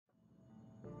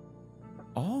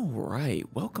All right,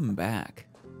 welcome back.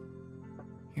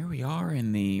 Here we are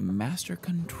in the Master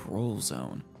Control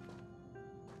Zone.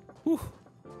 Whew.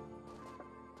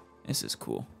 This is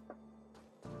cool.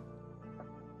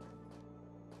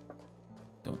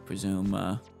 Don't presume,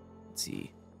 let's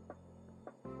see.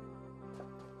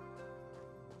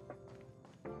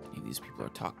 Any of these people are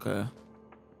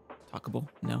talkable?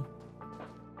 No?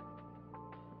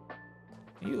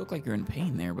 You look like you're in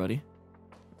pain there, buddy.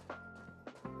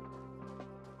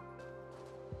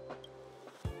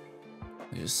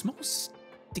 There's a small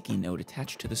sticky note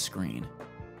attached to the screen.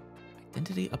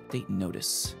 Identity update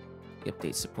notice. The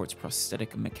update supports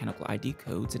prosthetic and mechanical ID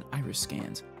codes and iris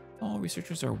scans. All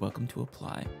researchers are welcome to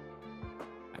apply.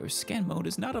 Iris scan mode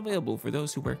is not available for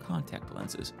those who wear contact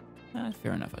lenses.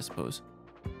 Fair enough, I suppose.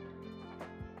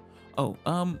 Oh,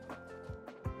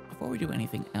 before we do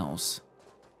anything else,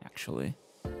 actually.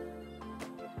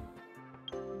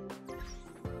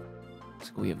 Looks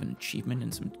like we have an achievement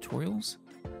and some tutorials.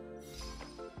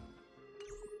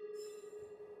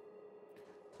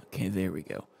 Okay, there we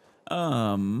go.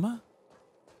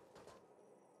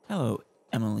 Hello,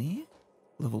 Emily.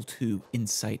 Level 2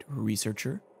 Insight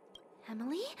Researcher.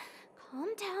 Emily,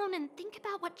 calm down and think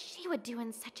about what she would do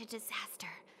in such a disaster.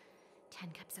 10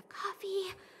 cups of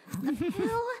coffee, a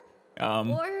pill,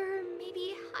 or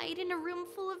maybe hide in a room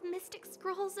full of mystic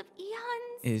scrolls of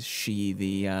eons? Is she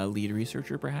the lead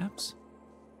researcher, perhaps?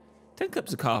 10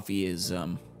 cups of coffee is,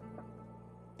 in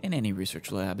any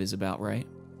research lab is about right.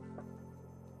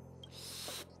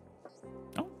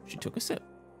 Oh, she took a sip.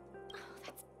 Oh,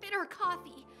 that's bitter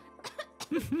coffee.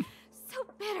 So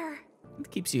bitter.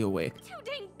 It keeps you awake. Too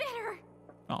dang bitter.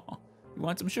 Oh, you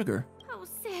want some sugar? Oh,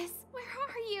 sis, where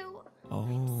are you? Oh,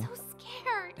 I'm so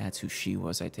scared. that's who she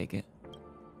was, I take it.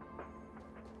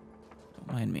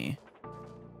 Don't mind me.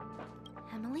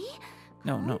 Emily?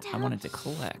 No, calm no, I down. wanted to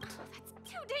collect. Oh, that's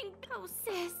too dang. Oh,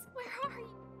 sis, where are you?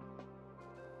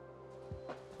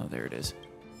 Oh, there it is.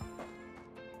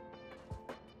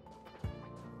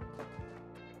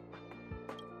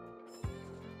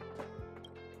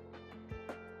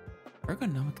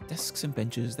 Ergonomic desks and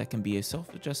benches that can be a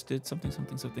self-adjusted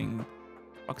something.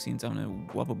 Vaccines, I'm gonna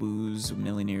wubbaboos,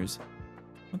 millionaires.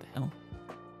 What the hell?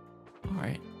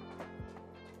 Alright.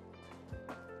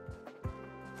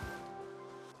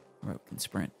 Rope can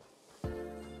sprint.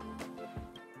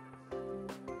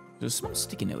 There's a small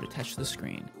sticky note attached to the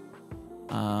screen.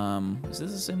 Is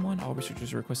this the same one? All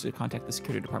researchers are requested to contact the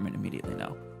security department immediately.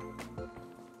 No.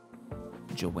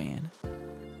 Joanne.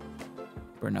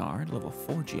 Bernard, level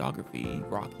 4 geography.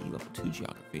 Rocky, level 2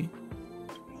 geography.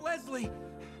 Leslie!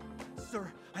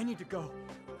 Sir, I need to go.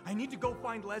 I need to go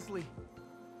find Leslie.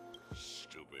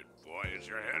 Stupid boy, is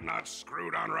your head not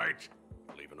screwed on right?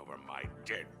 Leaving over my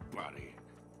dead body.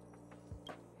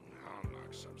 I'll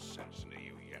knock some sense into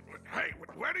you yet. Hey,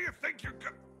 where do you think you're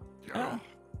going?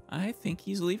 I think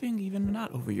he's leaving even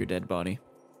not over your dead body.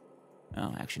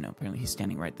 Oh, actually, no. Apparently he's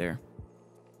standing right there.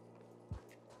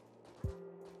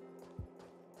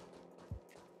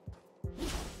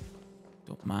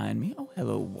 Don't mind me. Oh,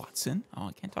 hello, Watson. Oh,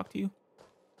 I can't talk to you.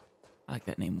 I like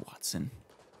that name, Watson.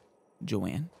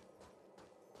 Joanne.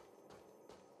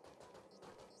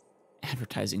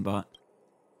 Advertising bot.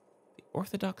 The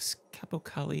orthodox Capo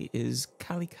Kali is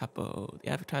Kali Capo. The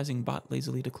advertising bot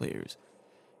lazily declares.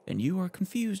 And you are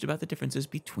confused about the differences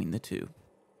between the two.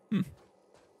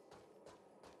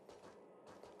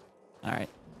 Alright.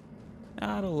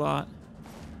 Not a lot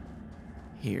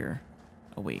here.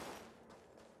 Oh, wait.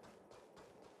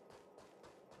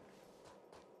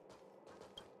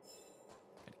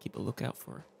 Gotta keep a lookout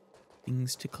for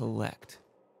things to collect.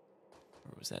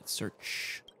 Or was that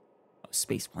search? Oh,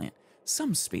 space plant.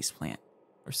 Some space plant.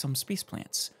 Or some space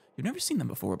plants. You've never seen them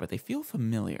before, but they feel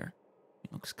familiar.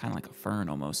 It looks kind of like a fern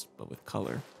almost, but with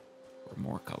color. Or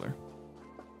more color.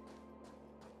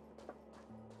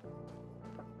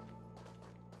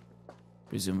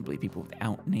 Presumably people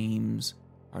without names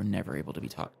are never able to be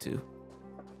talked to.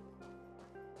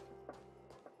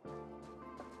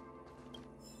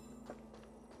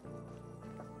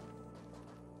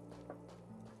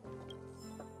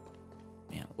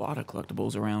 Man, a lot of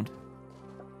collectibles around.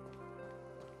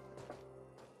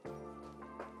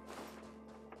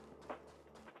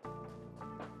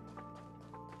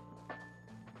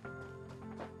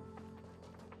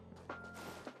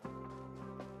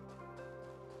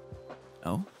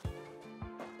 Oh.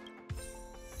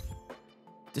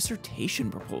 Dissertation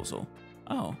proposal.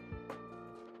 Oh.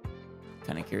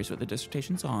 Kind of curious what the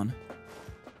dissertation's on.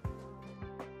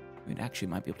 We actually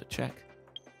might be able to check.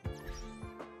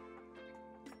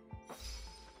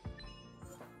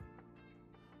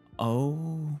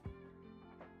 Oh.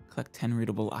 collect 10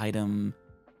 readable items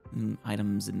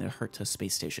in the Herta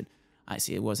space station. I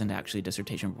see, it wasn't actually a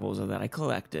dissertation proposal that I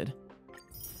collected.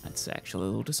 That's actually a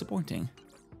little disappointing.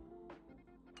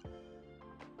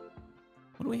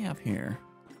 What do we have here?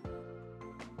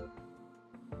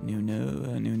 New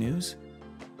news?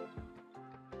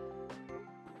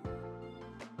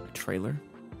 A trailer?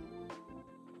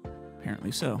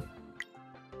 Apparently so.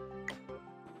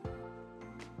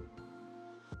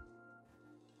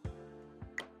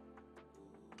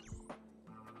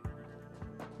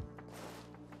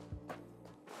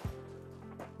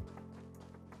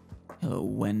 Hello,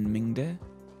 Wen Mingde?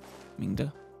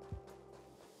 Mingde?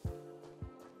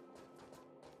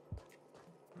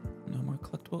 No more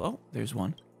collectible. Oh, there's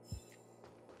one.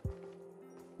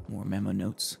 More memo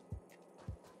notes.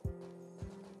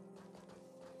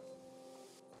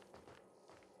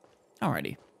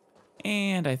 Alrighty.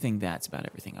 And I think that's about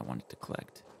everything I wanted to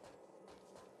collect.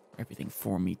 Everything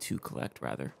for me to collect,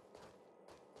 rather.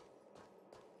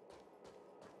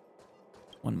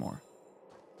 One more.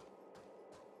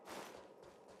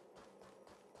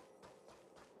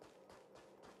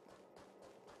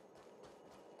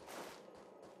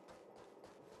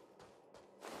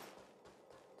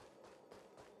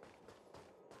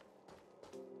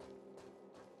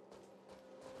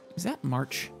 Is that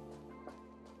March?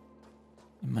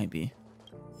 It might be.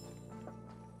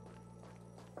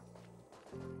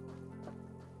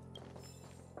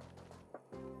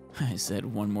 I said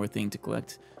one more thing to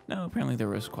collect. No, apparently there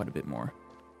was quite a bit more.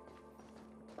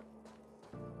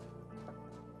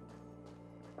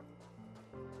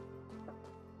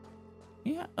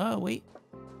 Yeah, wait.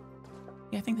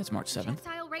 Yeah, I think that's March 7th.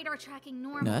 Projectile radar tracking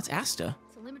normal. No, that's Asta.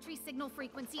 Telemetry signal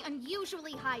frequency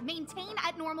unusually high. Maintain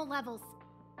at normal levels.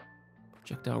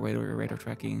 Projectile radar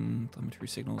tracking, telemetry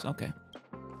signals. Okay.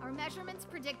 Our measurements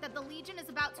predict that the Legion is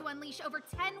about to unleash over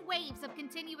 10 waves of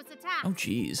continuous attacks. Oh,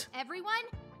 jeez. Everyone,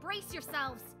 brace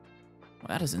yourselves. Well,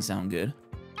 that doesn't sound good.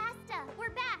 Asta,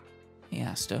 we're back. Hey,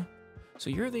 Asta.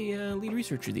 So you're the lead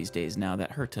researcher these days now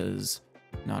that Herta's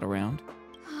not around?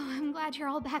 Oh, I'm glad you're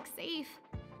all back safe.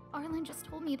 Arlen just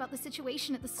told me about the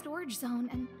situation at the storage zone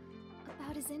and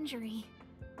about his injury.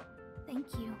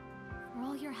 Thank you for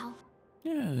all your help.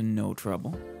 Yeah, no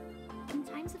trouble. In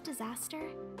times of disaster,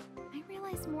 I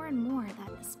realize more and more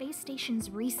that the space station's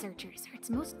researchers are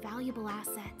its most valuable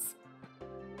assets.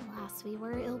 Alas, we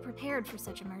were ill-prepared for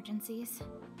such emergencies.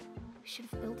 We should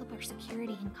have built up our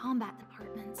security and combat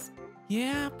departments.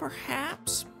 Yeah,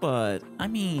 perhaps, but, I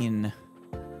mean,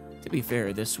 to be fair,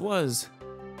 it's not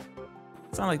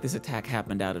like this attack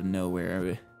happened out of nowhere.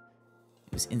 It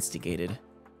was instigated.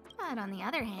 But on the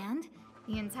other hand,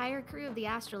 the entire crew of the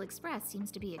Astral Express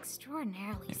seems to be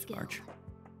extraordinarily skilled. March.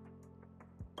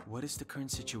 What is the current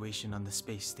situation on the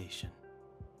space station?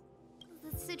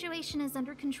 The situation is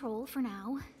under control for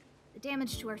now. The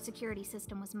damage to our security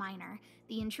system was minor.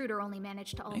 The intruder only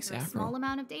managed to alter a small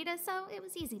amount of data, so it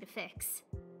was easy to fix.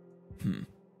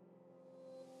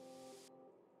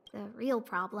 The real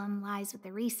problem lies with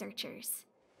the researchers.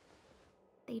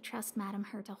 They trust Madame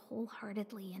Herta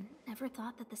wholeheartedly and never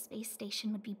thought that the space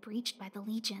station would be breached by the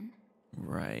Legion.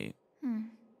 Right.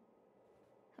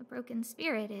 A broken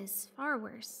spirit is far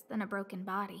worse than a broken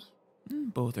body.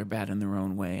 Both are bad in their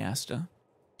own way, Asta.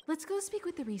 Let's go speak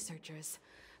with the researchers.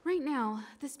 Right now,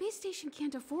 the space station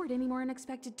can't afford any more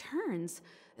unexpected turns,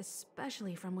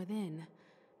 especially from within.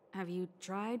 Have you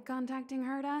tried contacting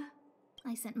Herta?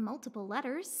 I sent multiple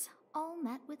letters, all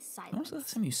met with silence. When was the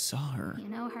last time you saw her? You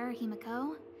know her,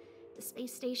 Himiko? The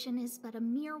space station is but a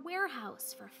mere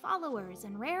warehouse for followers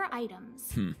and rare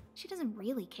items. She doesn't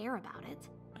really care about it.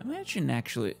 I imagine,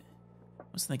 actually, I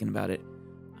was thinking about it.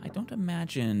 I don't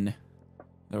imagine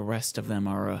the rest of them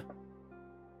are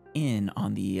in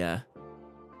on the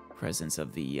presence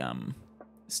of the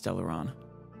Stellaron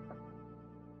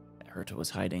that Herta was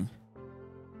hiding.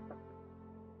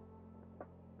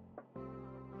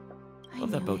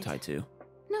 Love that bow tie too.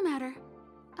 No matter.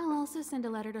 I'll also send a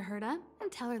letter to Herta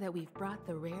and tell her that we've brought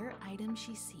the rare item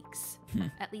she seeks.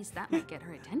 At least that might get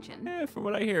her attention. From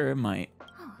what I hear, it might.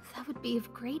 Oh, that would be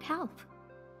of great help.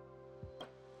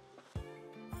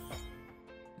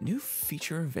 New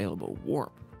feature available,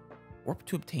 Warp. Warp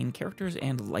to obtain characters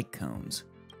and light cones.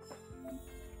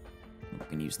 We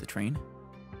can use the train.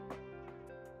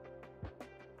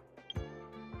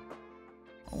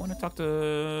 I want to talk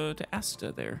to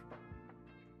Asta there.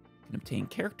 Can obtain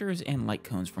characters and light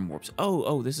cones from warps.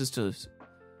 Oh, this is to...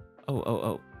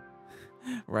 Oh.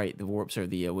 Right, the warps are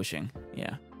the wishing.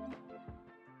 Yeah.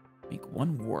 Make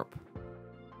one warp.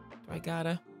 Do I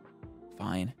gotta?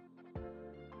 Fine.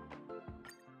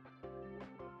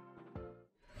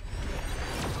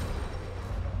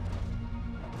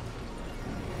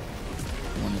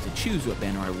 get to choose what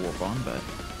banner I warp on, but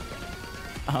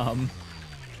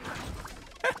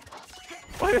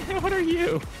what are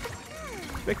you?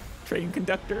 The train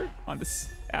conductor on this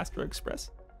Astral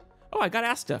Express? Oh, I got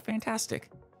Asta. Fantastic.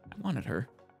 I wanted her.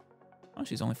 Oh,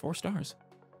 she's only 4 stars.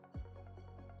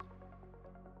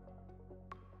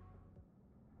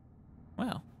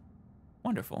 Well,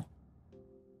 wonderful.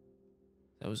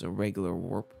 That was a regular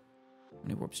warp. How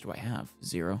many warps do I have?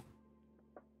 0.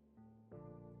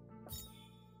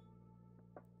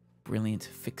 Brilliant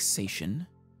fixation.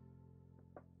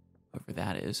 Whoever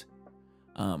that is.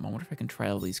 I wonder if I can try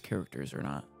all these characters or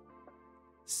not.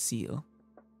 Seal.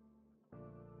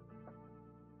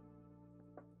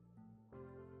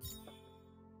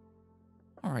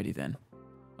 Alrighty then.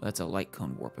 Well, that's a light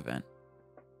cone warp event.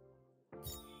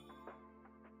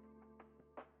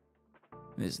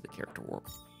 This is the character warp.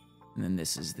 And then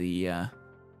this is the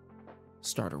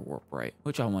starter warp, right?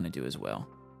 Which I want to do as well.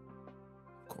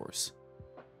 Of course.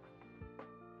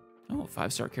 Oh,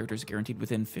 5-star characters guaranteed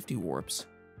within 50 warps.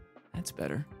 That's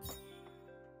better.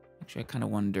 Actually, I kind of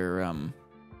wonder,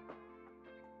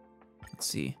 let's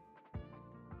see.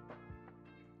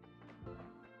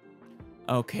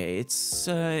 Okay, it's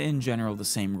in general the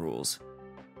same rules.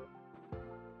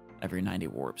 Every 90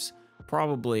 warps.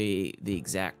 Probably the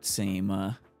exact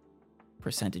same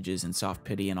percentages and soft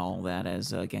pity and all that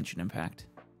as Genshin Impact,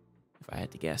 if I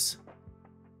had to guess.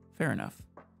 Fair enough.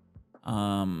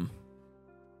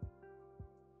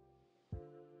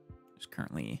 There's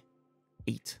currently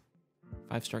 8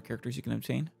 5-star characters you can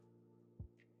obtain.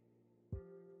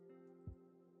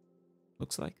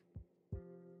 Looks like.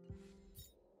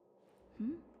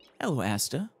 Hello,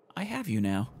 Asta. I have you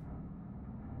now.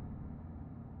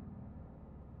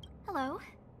 Hello.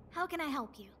 How can I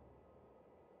help you?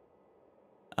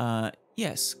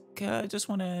 Yes. I just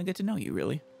want to get to know you,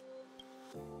 really.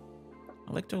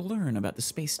 I'd like to learn about the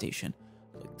space station.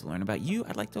 I'd like to learn about you.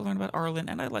 I'd like to learn about Arlen,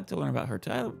 and I'd like to learn about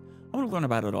Herta. I want to learn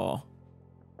about it all.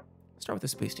 Start with the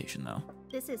space station, though.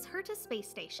 This is Herta Space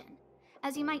Station.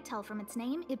 As you might tell from its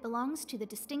name, it belongs to the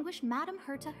distinguished Madame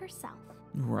Herta herself.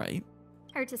 Right.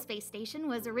 Herta Space Station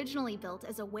was originally built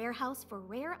as a warehouse for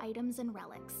rare items and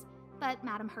relics, but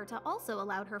Madame Herta also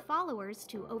allowed her followers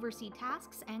to oversee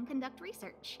tasks and conduct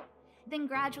research, then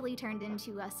gradually turned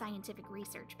into a scientific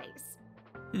research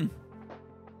base.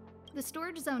 The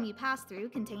storage zone you pass through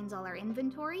contains all our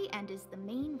inventory and is the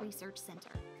main research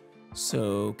center.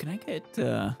 So, can I get,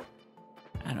 I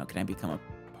don't know, can I become a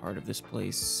part of this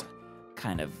place?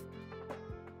 Kind of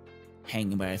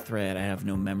hanging by a thread. I have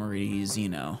no memories, you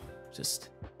know. Just,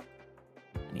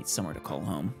 I need somewhere to call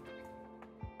home.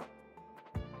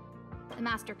 The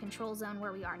master control zone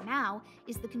where we are now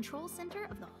is the control center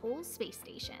of the whole space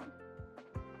station.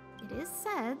 It is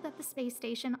said that the space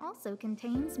station also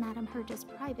contains Madame Herta's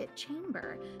private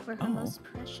chamber, where her most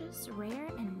precious, rare,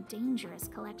 and dangerous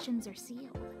collections are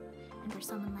sealed. And for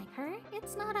someone like her,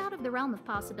 it's not out of the realm of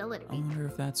possibility. I wonder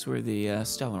if that's where the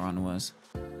Stellaron was.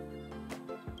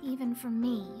 Even for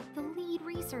me, the lead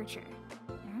researcher,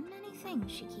 there are many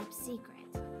things she keeps secret.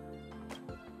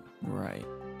 Right.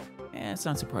 Yeah, it's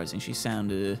not surprising. She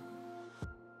sounds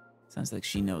like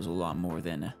she knows a lot more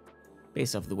than,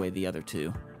 based off the way the other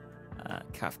two,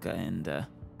 Kafka and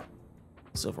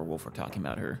Silver Wolf are talking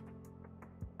about her.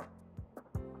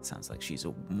 Sounds like she's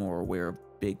more aware of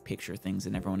big picture things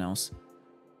than everyone else.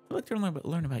 I'd like to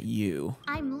learn about you.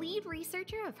 I'm lead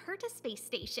researcher of Herta Space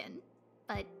Station,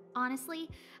 but honestly,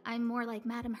 I'm more like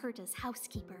Madame Herta's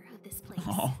housekeeper of this place.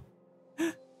 Oh.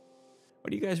 What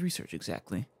do you guys research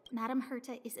exactly? Madame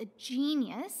Herta is a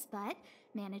genius, but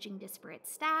managing disparate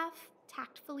staff,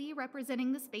 tactfully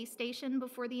representing the space station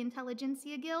before the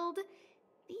Intelligentsia Guild,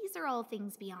 these are all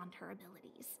things beyond her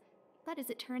abilities. But as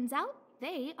it turns out,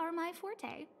 they are my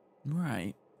forte.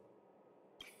 Right.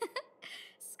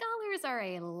 Scholars are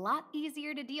a lot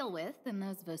easier to deal with than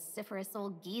those vociferous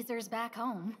old geezers back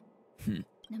home.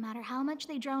 No matter how much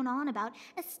they drone on about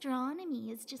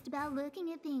astronomy is just about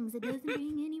looking at things that doesn't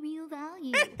bring any real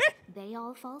value, they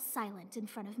all fall silent in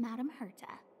front of Madame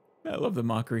Herta. I love the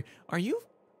mockery. Are you,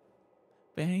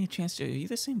 by any chance, are you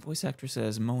the same voice actress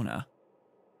as Mona?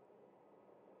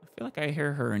 I feel like I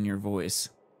hear her in your voice.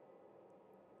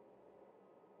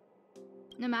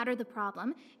 No matter the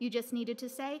problem, you just needed to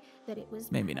say that it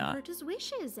was Maybe Madame not. Herta's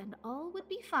wishes and all would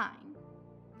be fine.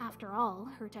 After all,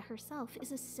 Herta herself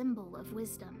is a symbol of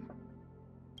wisdom.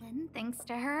 And thanks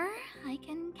to her, I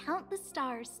can count the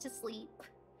stars to sleep.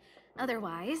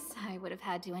 Otherwise, I would have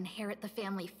had to inherit the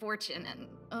family fortune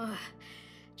and,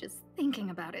 just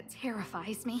thinking about it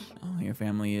terrifies me. Oh, your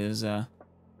family is,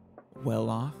 well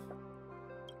off?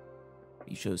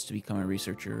 You chose to become a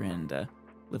researcher and,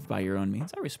 live by your own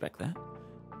means. I respect that.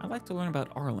 I'd like to learn about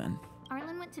Arlen.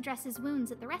 Arlen went to dress his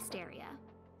wounds at the rest area.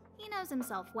 He knows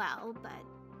himself well, but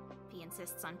if he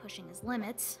insists on pushing his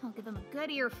limits, I'll give him a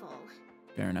good earful.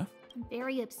 Fair enough. I'm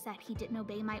very upset he didn't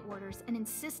obey my orders and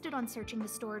insisted on searching the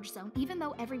storage zone, even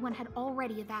though everyone had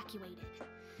already evacuated.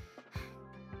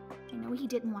 I know he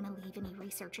didn't want to leave any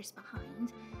researchers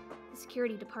behind. The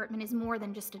security department is more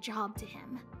than just a job to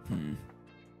him.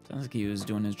 Sounds like he was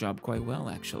doing his job quite well,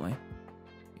 actually.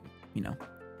 You know,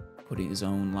 putting his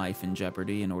own life in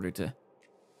jeopardy in order to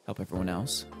help everyone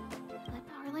else. But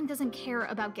Arlen doesn't care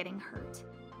about getting hurt.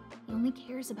 He only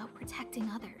cares about protecting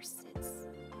others. It's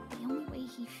the only way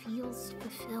he feels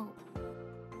fulfilled.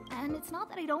 And it's not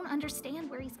that I don't understand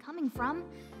where he's coming from.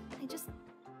 I just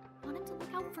want him to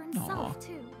look out for himself,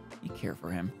 too. You care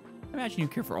for him. I imagine you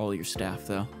care for all your staff,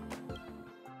 though.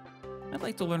 I'd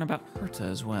like to learn about Herta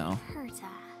as well. Herta.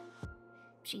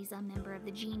 She's a member of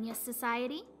the Genius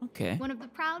Society. Okay. One of the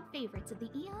proud favorites of the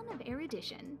Eon of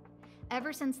Erudition.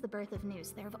 Ever since the birth of Noose,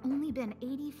 there have only been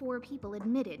 84 people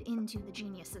admitted into the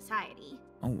Genius Society.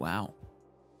 Oh, wow.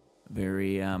 A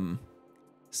very,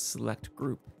 select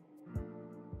group.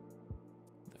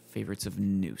 The favorites of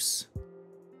Noose.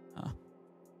 Huh.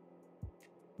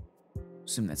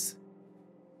 Assume that's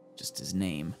just his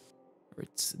name. Or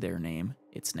it's their name.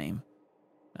 Its name.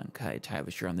 Not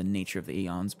entirely sure on the nature of the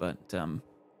Eons, but, That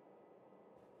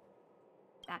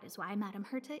is why Madame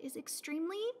Herta is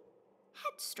extremely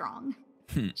headstrong.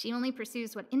 She only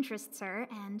pursues what interests her,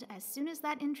 and as soon as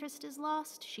that interest is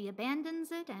lost, she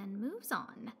abandons it and moves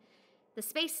on. The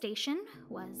space station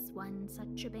was one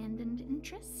such abandoned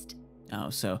interest. Oh,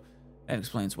 so that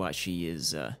explains why she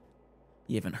is,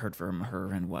 you haven't heard from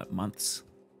her in, what, months?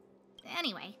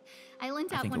 Anyway, I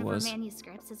lent out one of her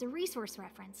manuscripts as a resource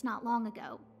reference not long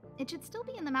ago. It should still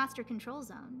be in the master control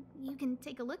zone. You can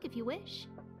take a look if you wish.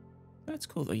 That's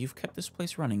cool, though. You've kept this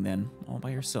place running, then, all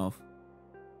by yourself.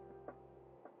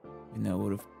 Even though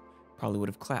it probably would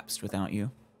have collapsed without you.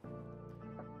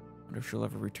 Wonder if she'll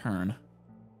ever return.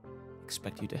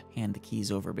 Expect you to hand the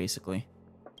keys over, basically.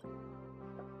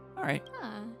 Alright.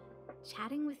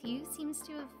 Chatting with you seems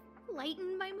to have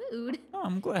lightened my mood. Oh,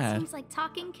 I'm glad. Seems like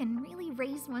talking can really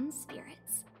raise one's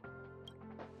spirits.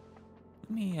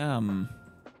 Let me,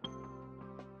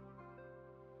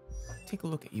 take a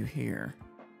look at you here.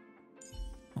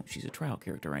 Oh, she's a trial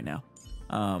character right now.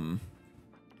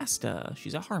 Asta,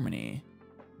 she's a harmony.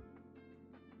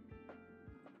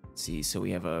 Let's see, so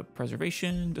we have a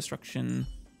preservation, destruction,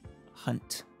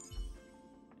 hunt,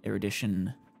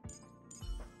 erudition,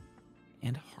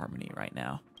 and harmony right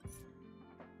now.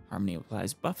 Harmony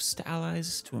applies buffs to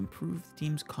allies to improve the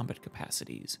team's combat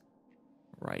capacities.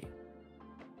 Right.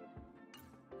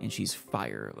 And she's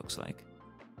fire, it looks like.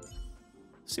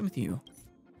 Same with you.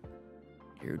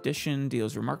 Erudition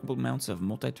deals remarkable amounts of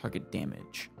multi-target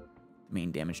damage. The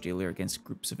main damage dealer against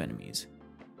groups of enemies.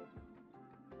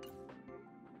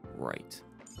 Right.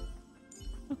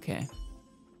 Okay.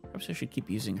 Perhaps I should keep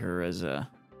using her as a,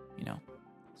 you know,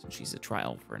 since she's a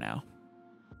trial for now.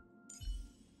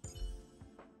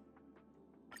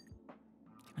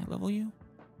 Can I level you?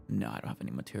 No, I don't have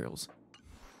any materials.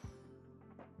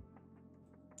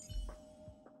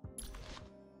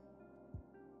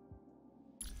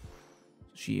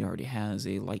 She already has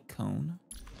a light cone.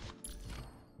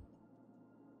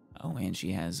 Oh, and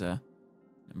she has a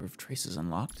number of traces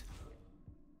unlocked.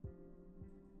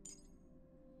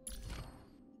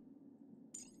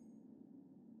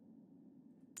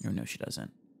 Or no, she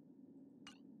doesn't.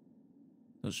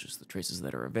 Those are just the traces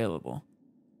that are available.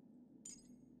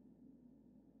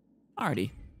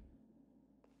 Alrighty.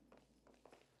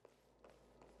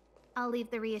 I'll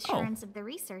leave the reassurance of the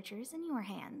researchers in your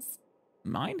hands.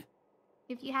 Mine?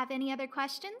 If you have any other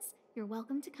questions, you're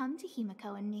welcome to come to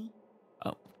Himiko and me.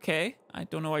 Okay, I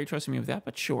don't know why you're trusting me with that,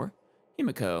 but sure.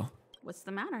 Himiko. What's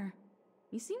the matter?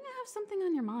 You seem to have something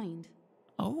on your mind.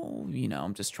 Oh, you know,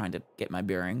 I'm just trying to get my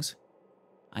bearings.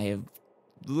 I have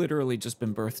literally just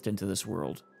been birthed into this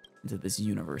world, into this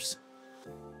universe.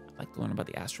 I'd like to learn about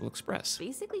the Astral Express.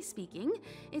 Basically speaking,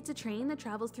 it's a train that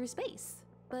travels through space.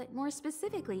 But more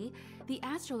specifically, the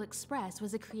Astral Express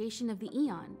was a creation of the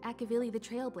Eon, Akavili the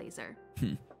Trailblazer.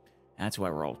 That's why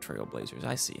we're all trailblazers,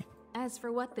 I see. As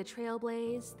for what the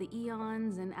Trailblaze, the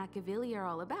Eons, and Akavili are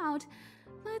all about,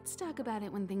 let's talk about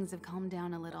it when things have calmed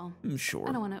down a little. Sure.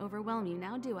 I don't want to overwhelm you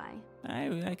now, do I?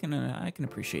 I can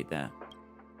appreciate that.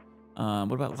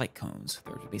 What about light cones?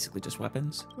 They're basically just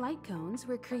weapons? Light cones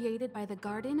were created by the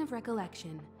Garden of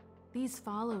Recollection. These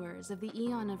followers of the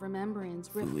Eon of Remembrance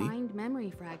refined memory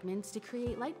fragments to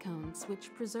create light cones,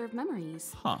 which preserve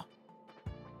memories. Huh.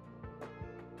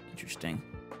 Interesting.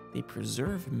 They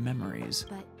preserve memories.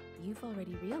 But you've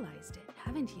already realized it,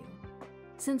 haven't you?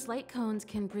 Since light cones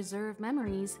can preserve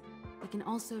memories, they can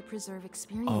also preserve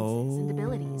experiences and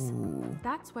abilities.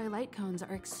 That's why light cones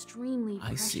are extremely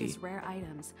precious rare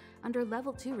items under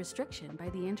level 2 restriction by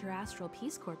the Interastral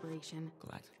Peace Corporation.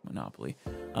 Galactic Monopoly.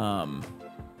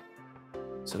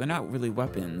 So they're not really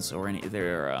weapons or any.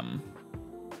 They're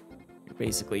you're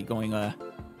basically going kind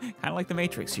of like the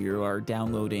Matrix. You are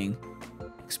downloading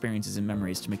experiences and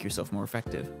memories to make yourself more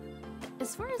effective.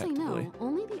 As far as I know,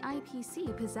 only the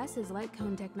IPC possesses light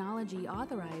cone technology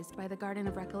authorized by the Garden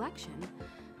of Recollection.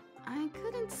 I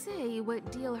couldn't say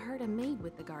what deal Herta made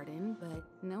with the Garden, but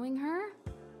knowing her,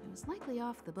 it was likely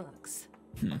off the books.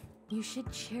 You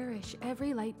should cherish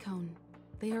every light cone.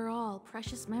 They are all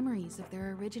precious memories of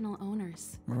their original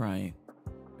owners. Right.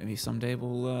 Maybe someday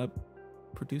we'll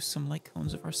produce some light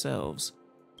cones of ourselves.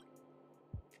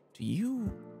 Do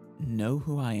you know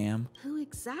who I am? Who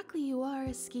exactly you are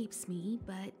escapes me,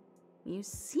 but you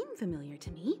seem familiar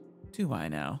to me. Do I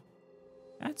now?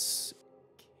 That's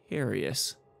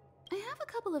curious. I have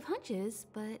a couple of hunches,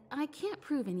 but I can't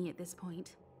prove any at this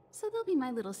point. So they'll be my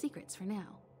little secrets for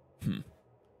now. Do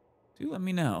let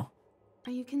me know.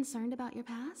 Are you concerned about your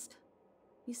past?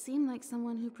 You seem like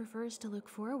someone who prefers to look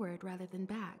forward rather than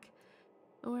back.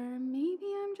 Or maybe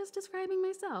I'm just describing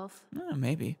myself.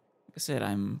 Maybe. Like I said,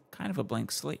 I'm kind of a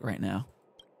blank slate right now.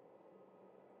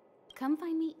 Come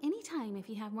find me anytime if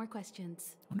you have more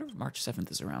questions. I wonder if March 7th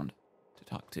is around to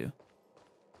talk to.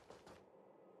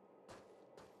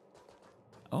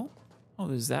 Oh,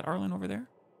 is that Arlen over there?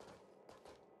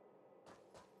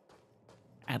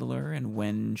 Adler and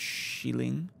Wen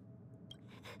Shilling.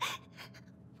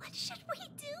 What should we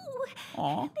do?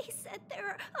 Aw. They said there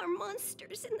are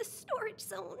monsters in the storage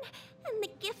zone, and the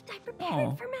gift I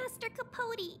prepared for Master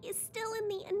Capote is still in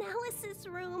the analysis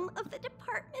room of the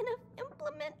Department of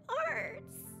Implement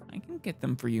Arts. I can get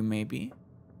them for you, maybe.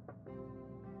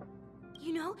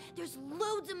 You know, there's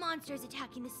loads of monsters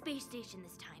attacking the space station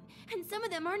this time, and some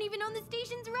of them aren't even on the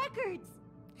station's records.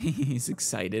 He's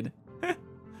excited.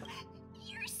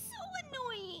 You're so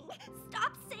annoying.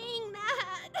 Stop saying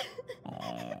that.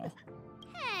 Aw.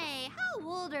 Hey, how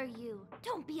old are you?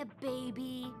 Don't be a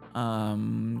baby.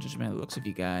 Just by the looks of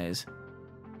you guys.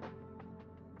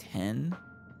 10?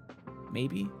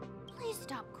 Maybe? Please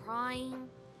stop crying.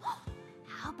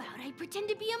 How about I pretend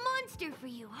to be a monster for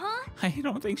you, huh? I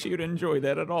don't think she would enjoy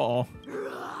that at all.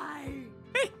 Right.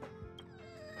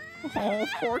 Oh,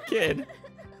 poor kid.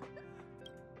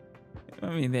 I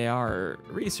mean, they are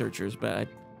researchers, but I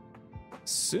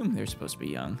assume they're supposed to be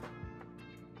young.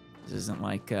 This isn't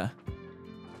like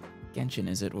Genshin,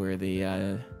 is it? Where they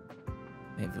have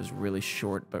those really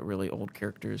short but really old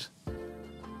characters.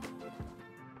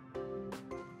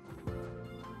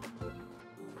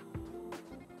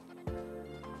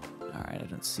 Alright, I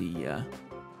don't see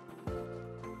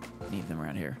any of them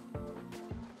around here.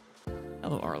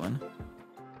 Hello, Arlen.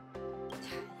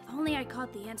 If only I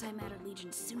caught the Antimatter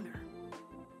Legion sooner.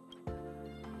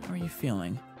 How are you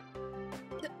feeling?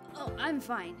 Oh, I'm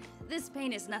fine. This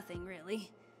pain is nothing, really.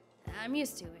 I'm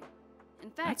used to it. In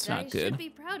fact, That's not I good. should be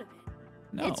proud of it.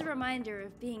 No. It's a reminder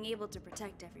of being able to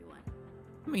protect everyone.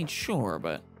 I mean, sure,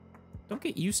 but don't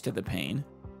get used to the pain.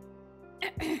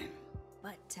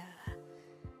 But,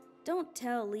 don't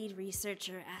tell lead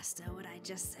researcher Asta what I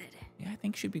just said. Yeah, I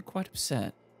think she'd be quite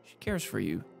upset. She cares for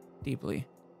you deeply.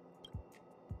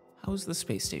 How's the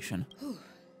space station?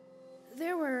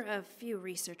 There were a few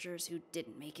researchers who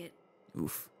didn't make it.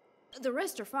 Oof. The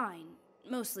rest are fine,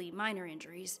 mostly minor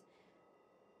injuries.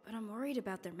 But I'm worried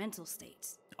about their mental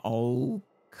states. All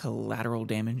collateral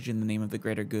damage in the name of the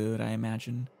greater good, I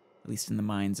imagine. At least in the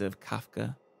minds of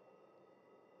Kafka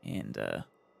and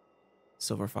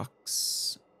Silver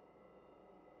Fox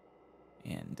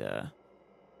and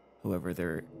whoever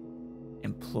their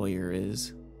employer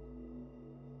is.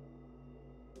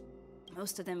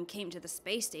 Most of them came to the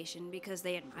space station because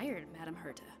they admired Madame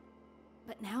Herta.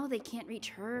 But now they can't reach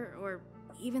her or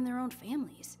even their own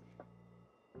families.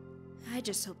 I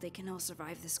just hope they can all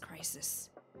survive this crisis.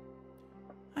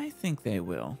 I think they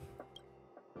will.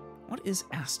 What is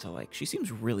Asta like? She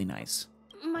seems really nice.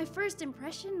 My first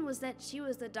impression was that she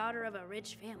was the daughter of a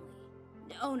rich family,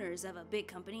 owners of a big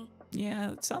company.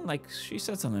 Yeah, it sounded like she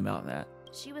said something about that.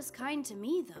 She was kind to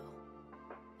me, though.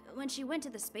 When she went to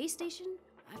the space station,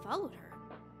 I followed her.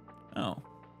 Oh.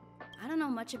 I don't know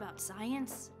much about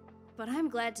science, but I'm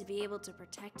glad to be able to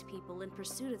protect people in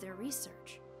pursuit of their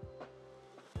research.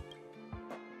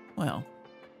 Well,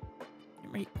 you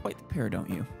make quite the pair, don't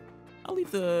you? I'll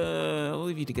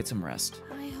leave you to get some rest.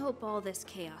 I hope all this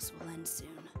chaos will end soon.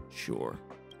 Sure.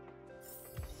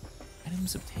 I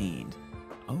Items obtained.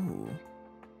 Oh.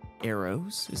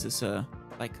 Arrows. Is this a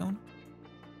light cone?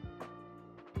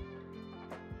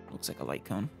 Looks like a light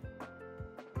cone.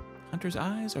 Hunter's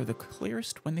eyes are the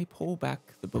clearest when they pull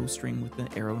back the bowstring with the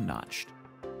arrow notched.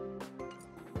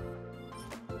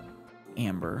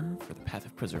 Amber for the path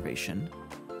of preservation.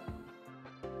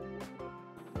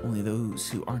 Only those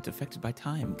who aren't affected by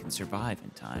time can survive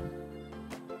in time.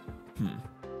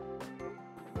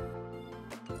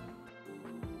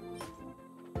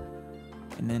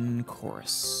 And then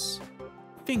chorus.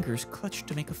 Fingers clutched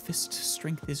to make a fist.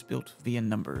 Strength is built via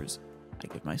numbers. I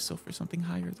give myself for something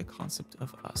higher, the concept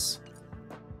of us.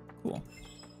 Cool.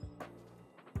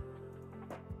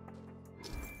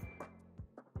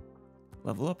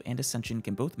 Level up and ascension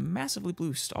can both massively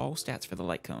boost all stats for the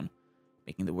light cone,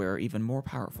 making the wearer even more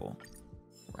powerful.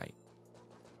 Right.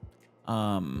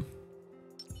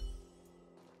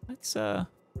 Let's,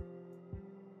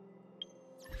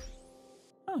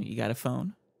 Oh, you got a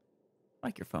phone? I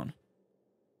like your phone.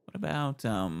 What about,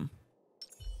 you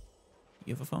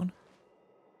have a phone?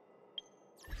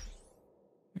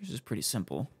 Yours is pretty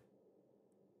simple.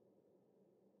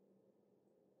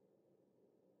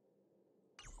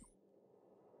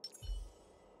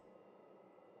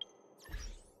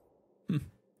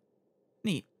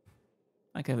 Neat.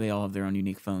 Like how they all have their own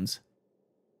unique phones.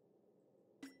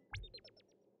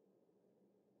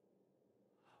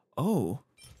 Oh.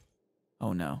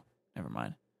 Oh no. Never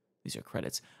mind. These are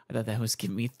credits. I thought that was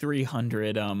giving me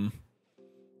 300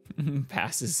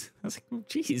 passes. I was like, oh,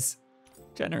 geez.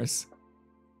 Generous.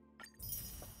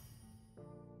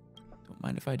 Don't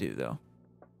mind if I do though.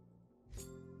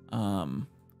 Oh,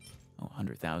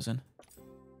 100,000.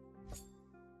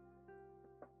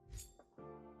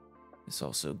 This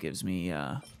also gives me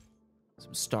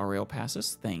some Star Rail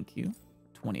passes. Thank you.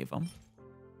 20 of them.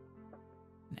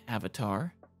 An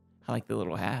avatar. I like the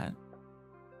little hat.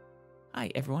 Hi,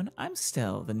 everyone. I'm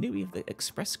Stell, the newbie of the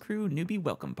Express Crew Newbie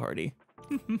Welcome Party.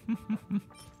 And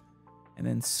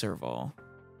then Serval,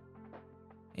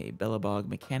 a Bellabog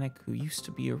mechanic who used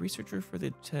to be a researcher for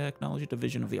the Technology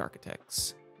Division of the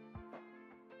Architects.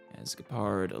 As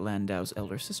Gepard, Landau's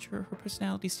elder sister, her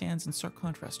personality stands in stark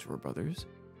contrast to her brothers.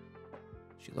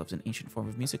 She loves an ancient form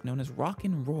of music known as rock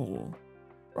and roll.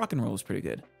 Rock and roll is pretty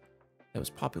good. That was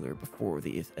popular before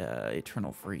the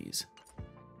Eternal Freeze.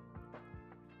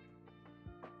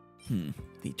 The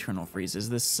Eternal Freeze. Is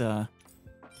this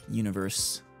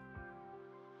universe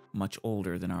much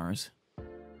older than ours?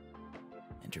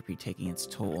 Entropy taking its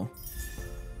toll.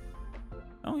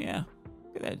 Oh yeah,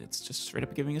 look at that. It's just straight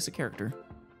up giving us a character.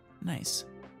 Nice.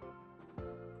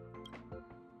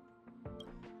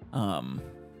 A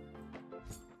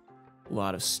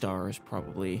lot of stars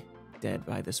probably dead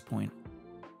by this point.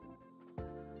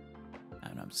 I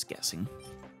don't know, I'm just guessing.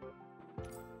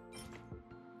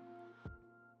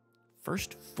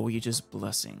 First Voyage's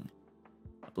Blessing.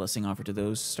 A blessing offered to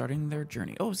those starting their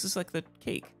journey. Oh, is this like the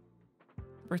cake?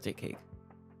 Birthday cake.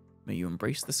 May you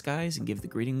embrace the skies and give the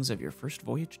greetings of your first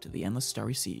voyage to the endless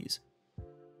starry seas.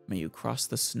 May you cross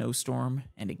the snowstorm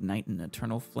and ignite an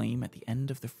eternal flame at the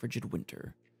end of the frigid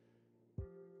winter.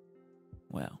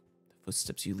 Well, the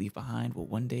footsteps you leave behind will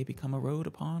one day become a road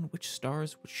upon which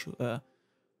stars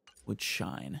would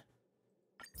shine.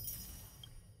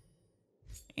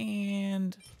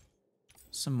 And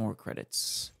some more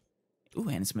credits. Ooh,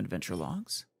 and some adventure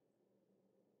logs.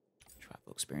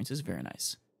 Travel experiences, very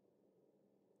nice.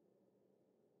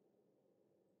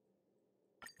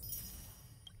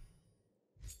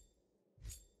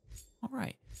 All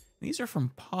right, these are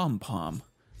from Pom Pom.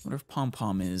 I wonder if Pom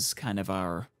Pom is kind of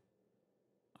our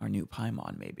new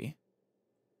Paimon, maybe.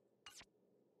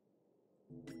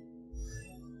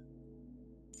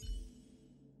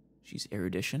 She's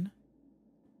erudition.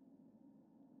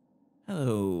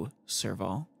 Hello,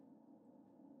 Serval.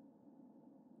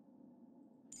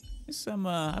 There's some,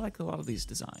 I like a lot of these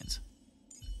designs.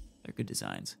 They're good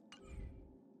designs.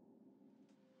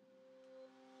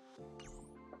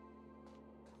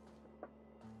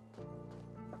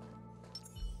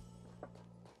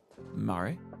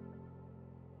 Mare?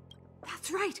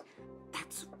 That's right!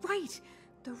 That's right!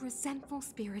 The resentful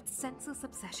spirit's senseless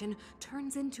obsession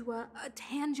turns into a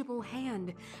tangible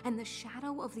hand, and the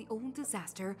shadow of the old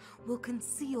disaster will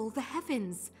conceal the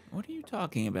heavens. What are you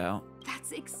talking about?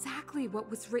 That's exactly what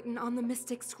was written on the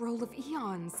Mystic Scroll of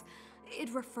Eons. It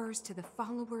refers to the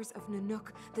followers of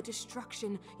Nanook, the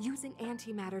destruction, using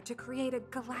antimatter to create a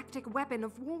galactic weapon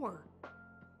of war.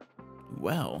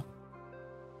 Well,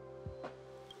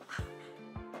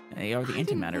 they are the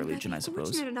Antimatter Legion, I suppose.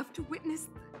 Fortunate enough to witness.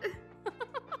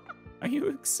 Are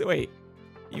you wait?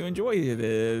 You enjoy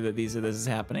this is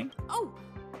happening? Oh,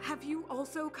 Have you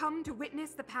also come to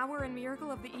witness the power and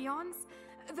miracle of the eons?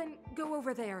 Then go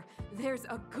over there. There's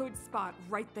a good spot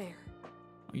right there.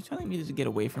 Are you telling me to get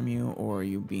away from you, or are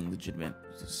you being legitimate?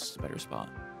 Is this a better spot?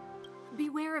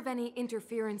 Beware of any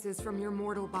interferences from your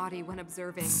mortal body when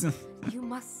observing. You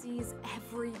must seize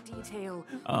every detail.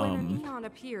 When an eon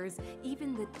appears,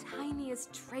 even the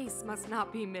tiniest trace must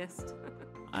not be missed.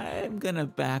 I'm gonna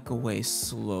back away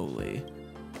slowly.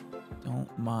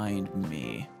 Don't mind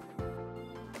me.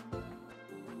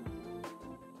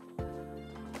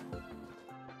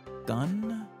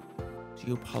 Gunn,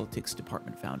 Geopolitics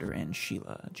Department founder, and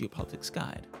Sheila, Geopolitics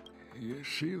Guide. You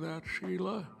see that,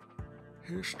 Sheila?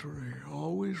 History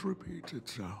always repeats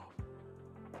itself.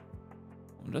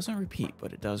 Well, it doesn't repeat,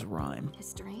 but it does rhyme.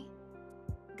 History?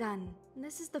 Gun,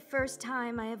 this is the first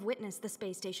time I have witnessed the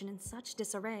space station in such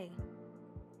disarray.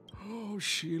 Oh,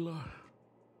 Sheila.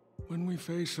 When we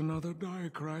face another dire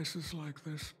crisis like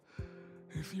this,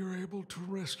 if you're able to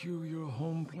rescue your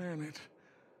home planet,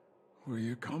 will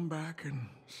you come back and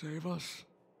save us?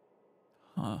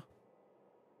 Huh.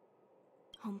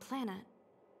 Home planet?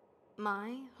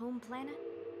 My home planet?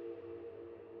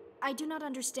 I do not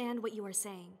understand what you are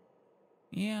saying.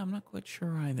 Yeah, I'm not quite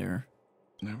sure either.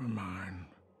 Never mind.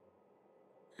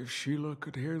 If Sheila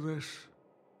could hear this,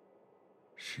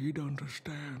 she'd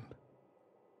understand.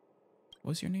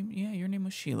 What's your name? Yeah, your name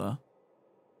was Sheila.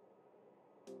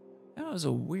 That was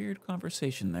a weird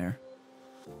conversation there.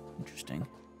 Interesting.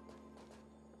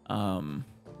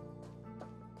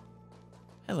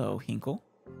 Hello, Hinkle.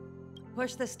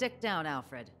 Push the stick down,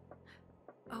 Alfred.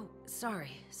 Oh,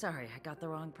 sorry, I got the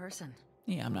wrong person.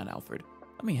 Yeah, I'm not Alfred.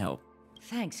 Let me help.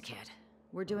 Thanks, kid.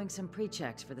 We're doing some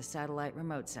pre-checks for the satellite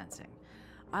remote sensing.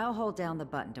 I'll hold down the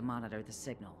button to monitor the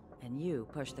signal, and you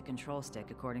push the control stick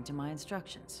according to my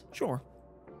instructions. Sure.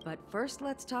 But first,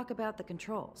 let's talk about the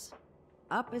controls.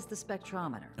 Up is the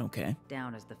spectrometer. Okay.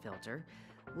 Down is the filter.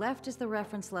 Left is the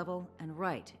reference level, and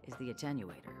right is the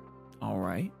attenuator. All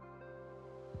right.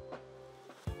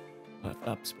 Left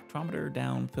up spectrometer,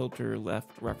 down filter,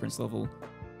 left reference level,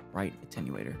 right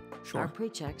attenuator. Sure. Our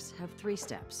pre-checks have 3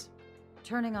 steps.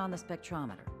 Turning on the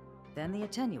spectrometer, then the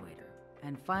attenuator,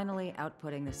 and finally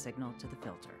outputting the signal to the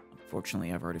filter.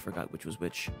 Unfortunately, I've already forgot which was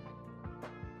which.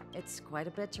 It's quite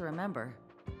a bit to remember.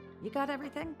 You got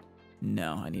everything?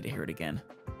 No, I need to hear it again.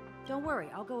 Don't worry,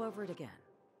 I'll go over it again.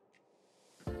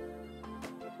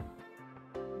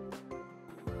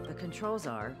 The controls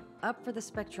are up for the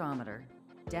spectrometer,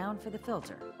 down for the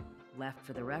filter, left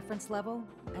for the reference level,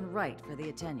 and right for the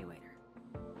attenuator.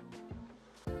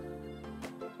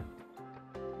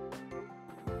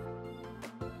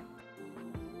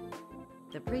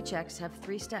 The pre-checks have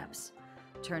 3 steps: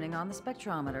 turning on the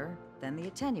spectrometer, then the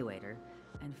attenuator,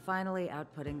 and finally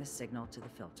outputting the signal to the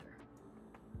filter.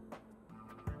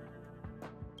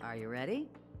 Are you ready?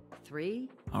 3,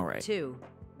 All right. 2,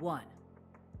 1.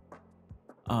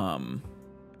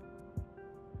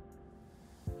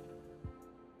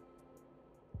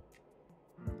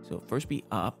 So first be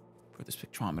up for the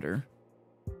spectrometer.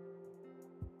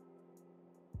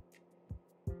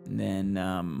 And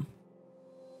then,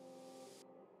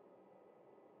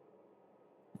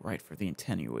 right for the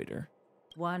attenuator.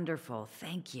 Wonderful,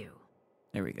 thank you.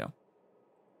 There we go.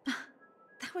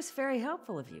 That was very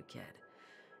helpful of you, kid.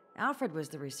 Alfred was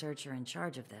the researcher in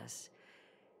charge of this.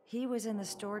 He was in the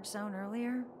storage zone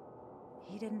earlier.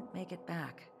 He didn't make it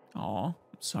back. Aw, I'm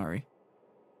sorry.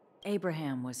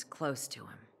 Abraham was close to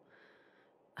him.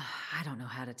 I don't know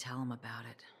how to tell him about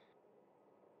it.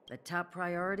 The top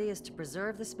priority is to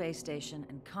preserve the space station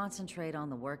and concentrate on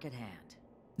the work at hand.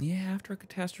 Yeah, after a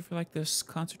catastrophe like this,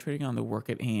 concentrating on the work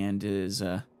at hand is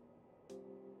a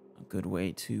good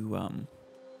way to,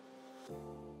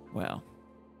 well,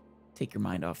 take your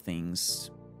mind off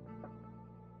things.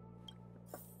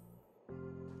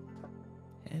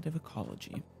 Head of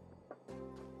ecology.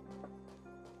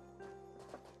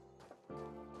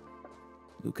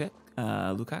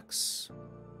 Lukacs?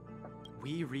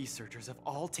 We researchers have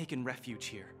all taken refuge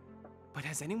here. But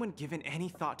has anyone given any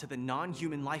thought to the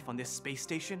non-human life on this space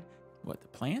station? What, the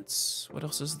plants? What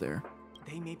else is there?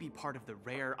 They may be part of the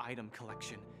rare item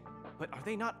collection, but are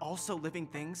they not also living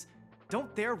things?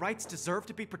 Don't their rights deserve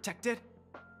to be protected?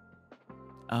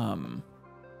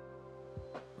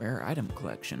 Rare item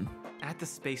collection. At the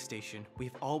space station,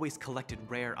 we've always collected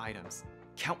rare items.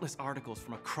 Countless articles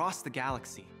from across the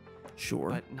galaxy. Sure.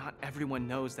 But not everyone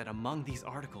knows that among these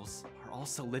articles are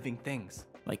also living things.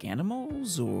 Like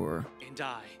animals, or? And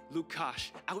I, Lukash,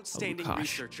 outstanding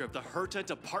researcher of the Herta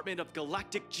Department of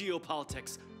Galactic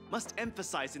Geopolitics, must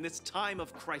emphasize in this time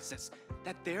of crisis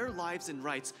that their lives and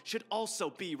rights should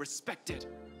also be respected.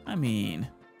 I mean,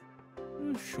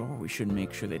 Sure, we should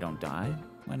make sure they don't die.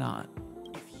 Why not?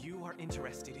 If you are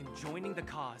interested in joining the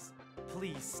cause,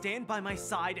 please stand by my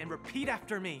side and repeat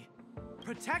after me.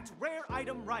 Protect rare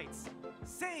item rights.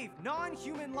 Save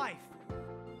non-human life.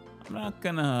 I'm not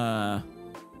gonna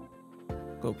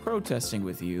go protesting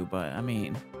with you, but I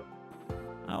mean,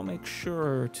 I'll make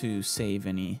sure to save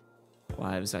any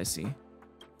lives I see.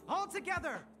 All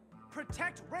together,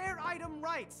 protect rare item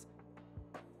rights.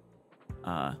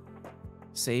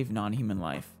 Save non-human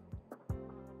life.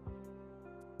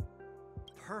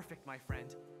 Perfect, my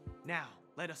friend. Now,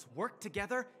 let us work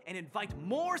together and invite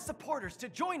more supporters to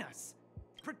join us.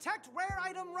 Protect rare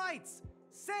item rights.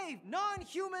 Save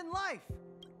non-human life.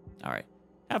 All right,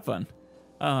 have fun.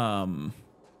 Oh,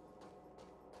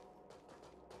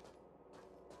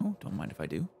 don't mind if I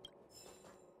do.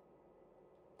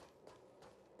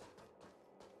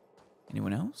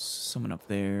 Anyone else? Someone up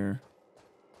there.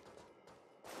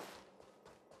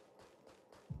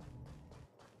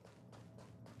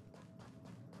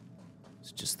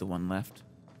 It's just the one left.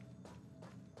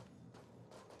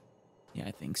 Yeah,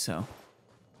 I think so.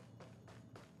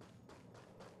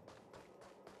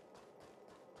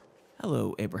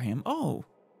 Hello, Abraham. Oh,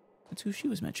 that's who she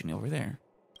was mentioning over there.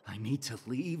 I need to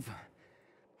leave.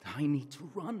 I need to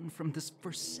run from this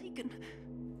forsaken...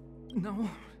 No,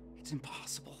 it's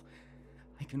impossible.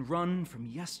 I can run from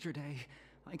yesterday.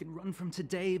 I can run from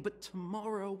today, but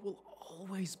tomorrow will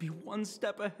always be one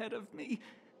step ahead of me.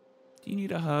 Do you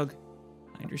need a hug?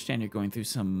 I understand you're going through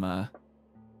some,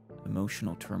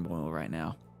 emotional turmoil right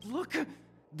now. Look!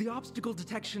 The obstacle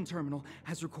detection terminal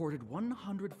has recorded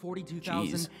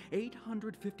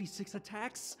 142,856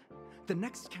 attacks. The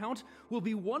next count will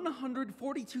be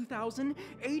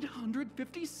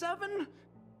 142,857.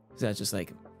 Is that just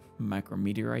like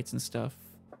micrometeorites and stuff?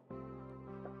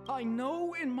 I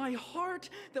know in my heart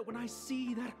that when I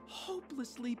see that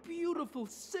hopelessly beautiful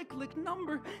cyclic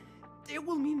number, it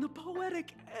will mean the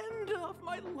poetic end of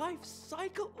my life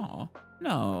cycle. Aw,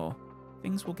 no.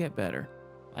 Things will get better.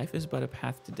 Life is but a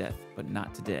path to death, but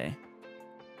not today.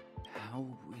 How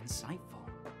insightful.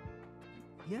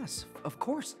 Yes, of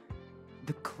course.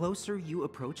 The closer you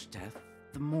approach death,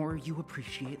 the more you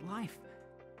appreciate life.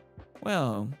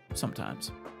 Well,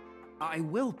 sometimes. I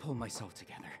will pull myself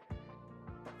together.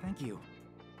 Thank you.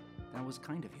 That was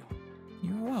kind of you.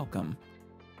 You're welcome.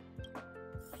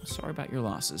 Sorry about your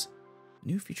losses.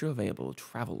 New feature available,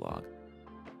 travel log.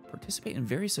 Participate in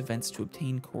various events to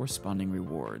obtain corresponding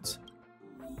rewards.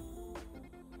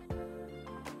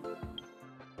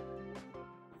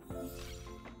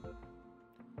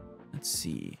 Let's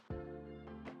see.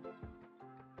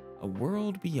 A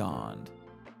world beyond.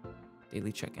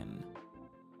 Daily check-in.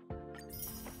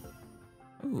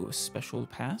 Ooh, a special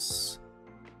pass.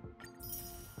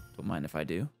 Don't mind if I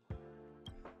do.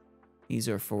 These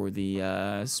are for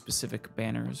the specific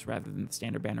banners rather than the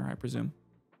standard banner, I presume.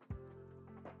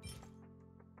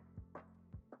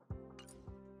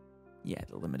 Yeah,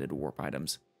 the limited warp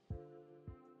items.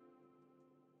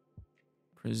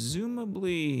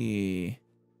 Presumably...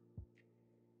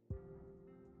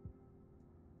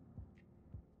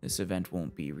 this event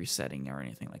won't be resetting or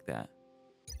anything like that.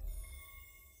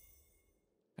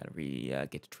 Gotta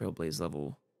get to Trailblaze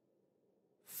level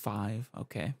 5.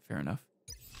 Okay, fair enough.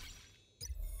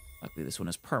 Luckily, this one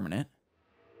is permanent.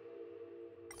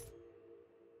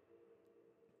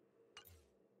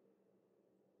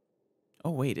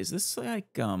 Oh, wait, is this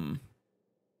like,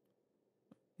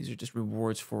 these are just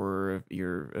rewards for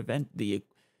your event,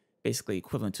 basically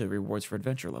equivalent to rewards for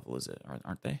adventure level, is it?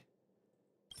 Aren't they?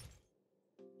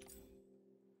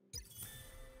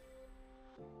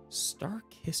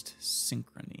 Star-Kissed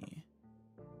Synchrony.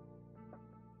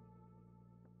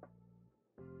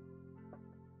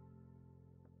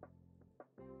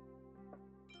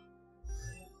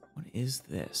 What is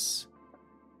this?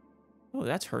 Oh,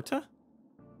 that's Herta?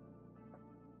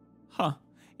 Huh.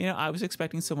 You know, I was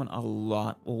expecting someone a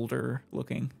lot older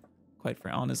looking, quite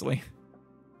honestly.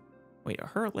 Wait, are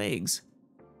her legs?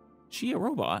 She a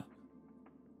robot?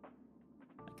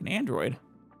 Like an android?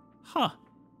 Huh.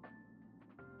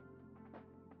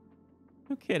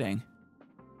 No kidding.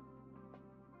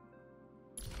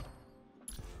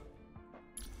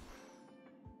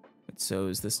 Wait, so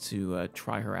is this to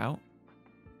try her out?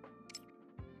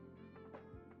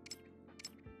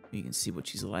 You can see what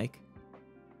she's like.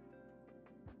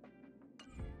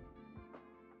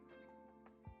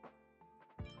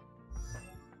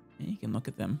 And you can look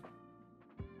at them.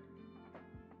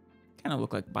 Kind of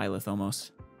look like Byleth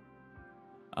almost.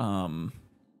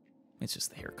 It's just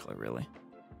the hair color, really.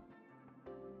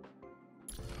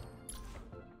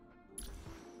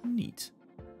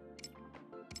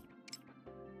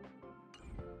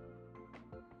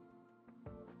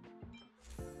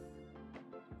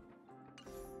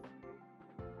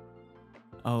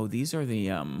 Oh, these are the,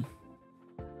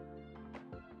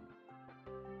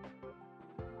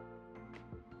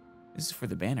 This is for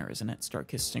the banner, isn't it? Start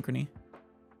Kiss Synchrony.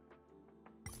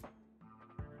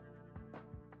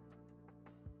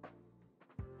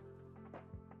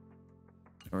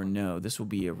 Or no, this will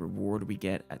be a reward we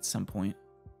get at some point.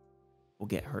 We'll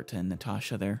get Herta and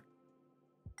Natasha there.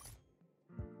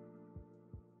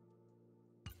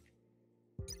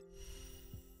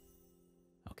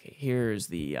 Okay, here's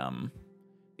the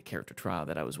character trial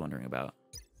that I was wondering about.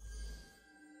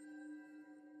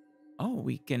 Oh,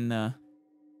 we can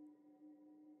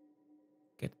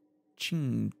get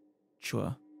Chingchua.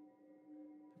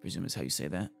 I presume is how you say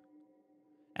that.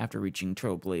 After reaching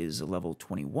Trailblaze level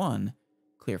 21,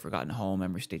 clear Forgotten Hall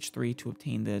Memory Stage 3 to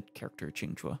obtain the character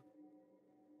Chingchua.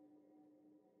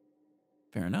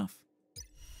 Fair enough.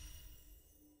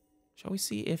 Shall we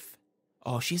see if...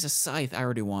 Oh, she's a scythe. I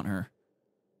already want her.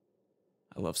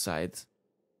 I love scythes.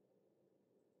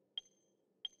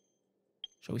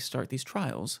 Shall we start these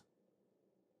trials?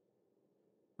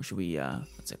 Or should we,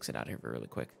 let's exit out of here really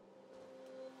quick.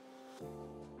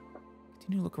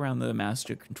 Continue to look around the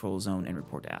master control zone and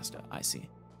report to Asta. I see.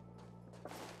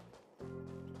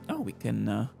 Oh, we can,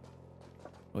 oh,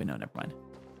 wait, no, never mind.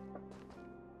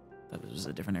 That was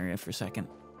a different area for a second.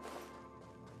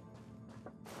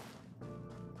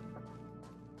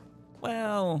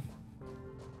 Well...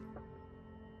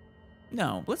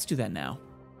 No, let's do that now.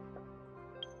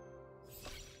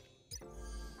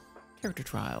 Character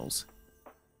trials.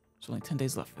 There's only 10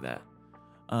 days left for that.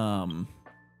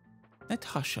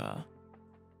 Natasha.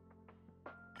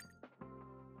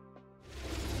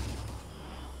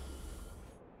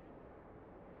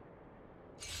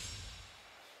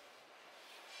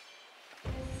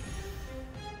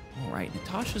 Alright,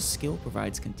 Natasha's skill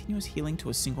provides continuous healing to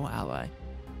a single ally.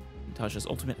 Natasha's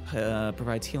ultimate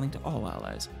provides healing to all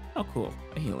allies. Oh, cool.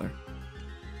 A healer.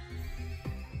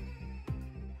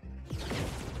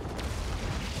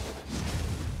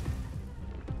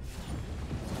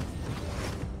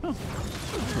 Oh,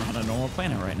 we're on a normal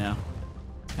planet right now.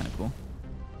 Kind of cool.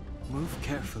 Move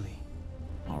carefully.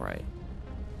 All right.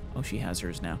 Oh, she has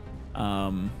hers now.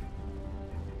 I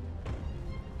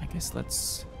guess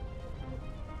let's...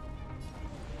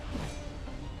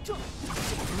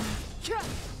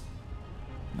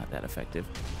 Not that effective.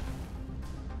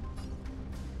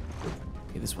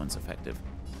 Okay, this one's effective.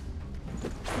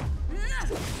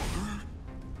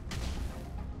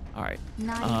 All right.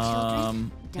 Naughty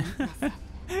children, don't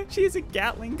she has a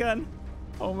Gatling gun.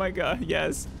 Oh my god,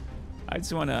 yes. I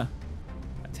just want to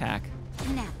attack.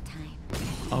 Nap time.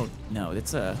 Oh no,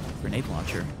 it's a grenade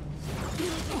launcher.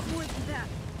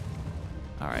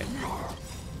 All right.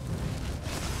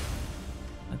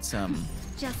 Let's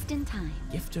Just in time.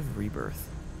 Gift of Rebirth.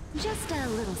 Just a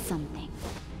little something.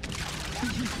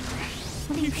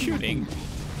 What are you shooting?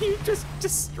 You just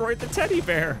destroyed the teddy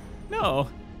bear. No.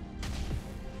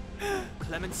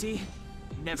 Clemency,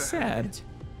 never sad. heard it.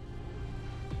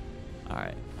 All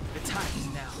right. The time is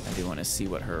now. I do want to see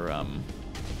what her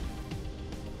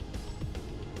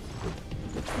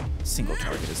single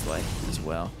target is like as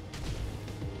well.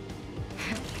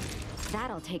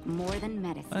 That'll take more than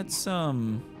medicine. Let's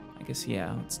I guess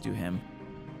yeah, let's do him.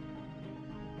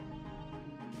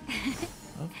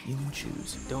 Of healing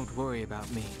shoes. Don't worry about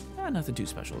me. Nothing too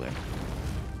special there.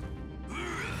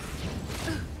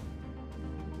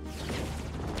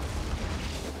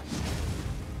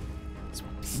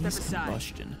 Step aside.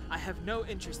 Combustion. I have no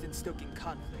interest in stoking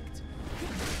conflict.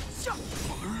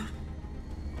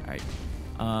 All right.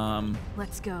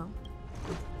 Let's go.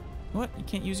 What? You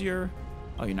can't use your...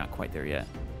 Oh, you're not quite there yet.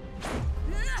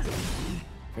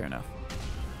 Fair enough.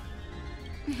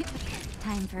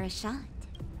 Time for a shot.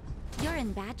 You're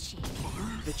in bad shape.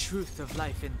 The truth of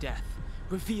life and death,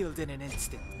 revealed in an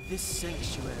instant. This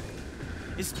sanctuary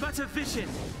is but a vision.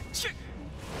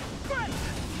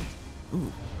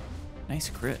 Ooh, nice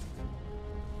crit.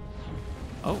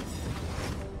 Oh.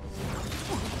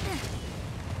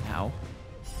 Ow.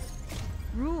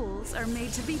 Rules are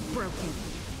made to be broken.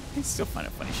 I still find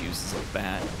it funny she uses a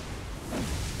bat.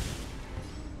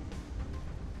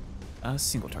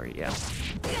 Single target, yeah.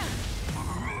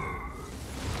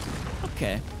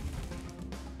 Okay.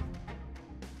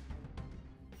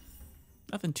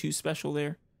 Nothing too special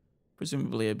there.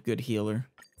 Presumably a good healer.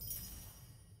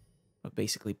 But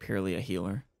basically purely a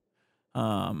healer.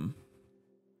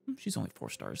 She's only 4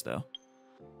 stars though.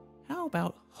 How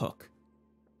about Hook?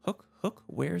 Hook?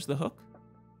 Where's the Hook?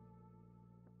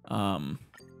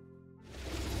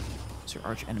 Is her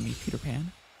arch enemy Peter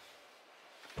Pan?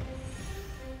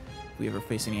 If we ever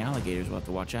face any alligators, we'll have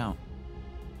to watch out.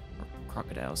 Or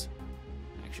crocodiles.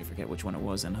 actually forget which one it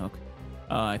was in Hook.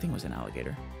 I think it was an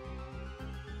alligator.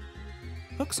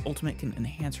 Hook's ultimate can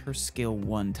enhance her skill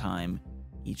 1 time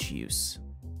each use.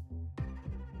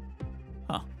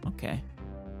 Huh, okay.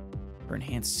 Her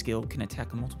enhanced skill can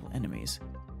attack multiple enemies.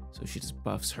 So she just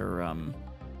buffs her, her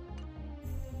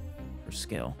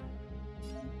skill.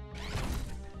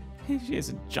 She has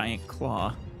a giant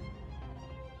claw.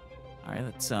 Alright,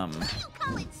 let's, You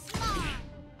call it small.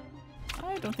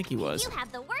 I don't think he was. You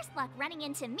have the worst luck running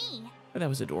into me. But that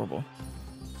was adorable.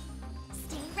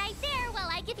 Stay right there while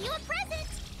I give you a present.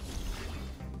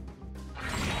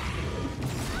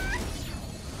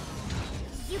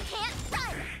 You can't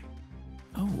run.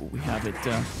 Oh, we have it,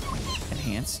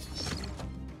 enhanced.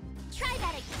 Try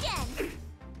that again.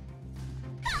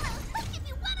 Follow, look if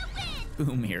you want to win.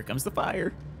 Boom, here comes the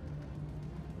fire.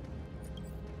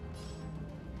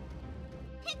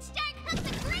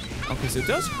 Okay, so it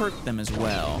does hurt them as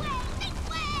well.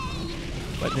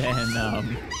 But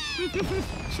then,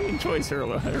 she enjoys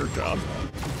her job.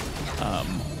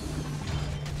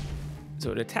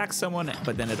 So it attacks someone,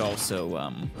 but then it also,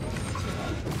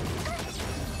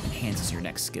 enhances your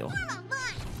next skill.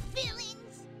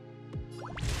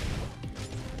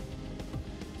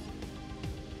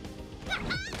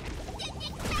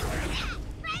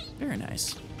 Very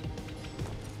nice.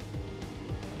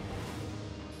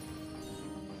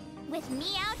 With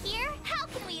me out here, how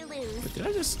can we lose? But did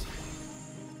I just...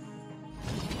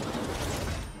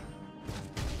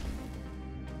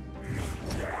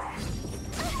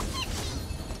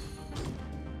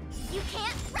 You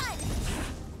can't run.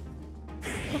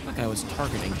 Looked like I was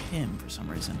targeting him for some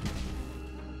reason.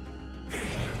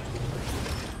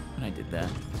 When I did that.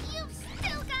 You've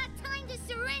still got time to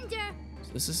surrender.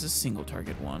 So this is a single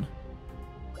target one.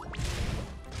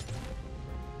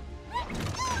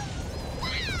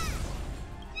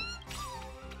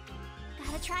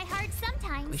 Gotta try hard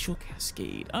sometimes. Glacial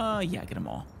Cascade. Yeah, get them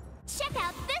all. Check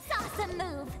out this awesome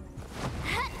move.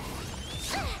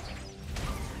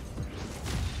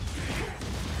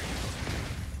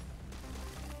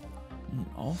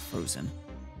 All frozen.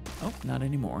 Oh, not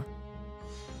anymore.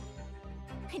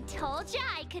 Told ya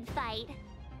I could fight.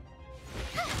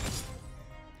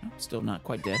 Oh, still not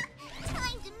quite dead.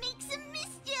 Time to make some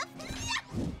mischief.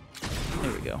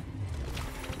 There we go.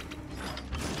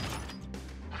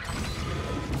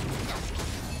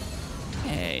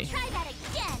 Hey. Try that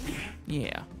again.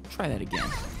 Yeah, try that again.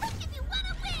 Look if you want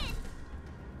to win.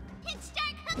 Hit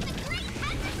start Hook the Great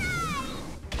has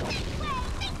arrived. Make way,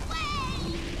 make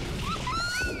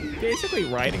way. Basically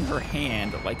riding her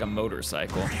hand like a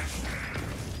motorcycle.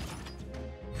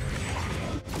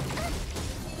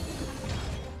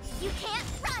 You can't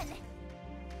run.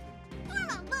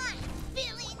 Come on,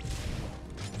 villain.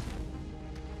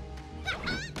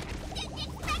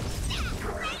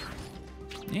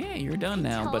 Yeah, you're done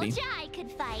now, Told buddy. ya I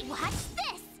could fight. Watch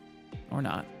this. Or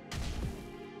not.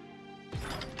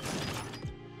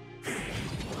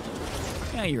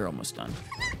 Yeah, you're almost done.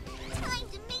 Time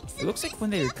to make some It looks like when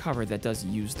they recover, that does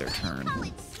use their turn. Call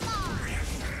it small.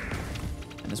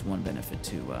 And there's one benefit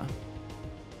to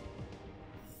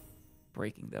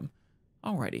breaking them.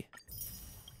 Alrighty.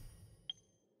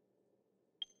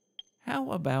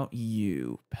 How about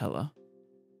you, Pella?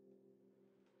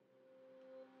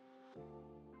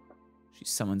 She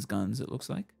summons guns, it looks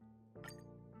like.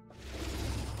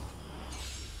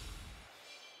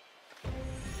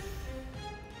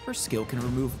 Her skill can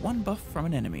remove 1 buff from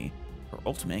an enemy. Her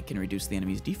ultimate can reduce the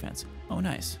enemy's defense. Oh,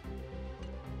 nice.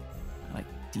 I like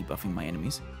debuffing my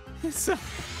enemies. So,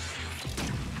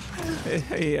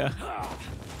 a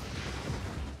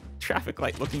traffic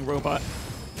light looking robot.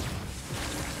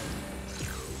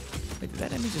 Wait, did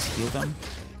that enemy just heal them?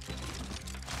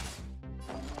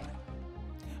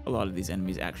 A lot of these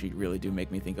enemies actually really do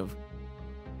make me think of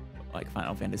like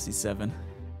Final Fantasy VII.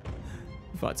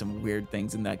 Fought some weird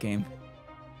things in that game.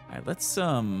 Alright, let's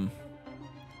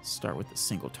start with the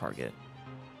single target.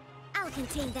 I'll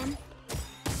contain them.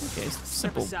 Okay, Step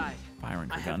simple aside.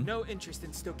 firing I her have gun. no interest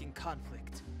in stoking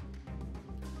conflict.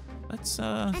 Let's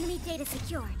Enemy data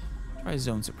secured. try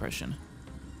zone suppression.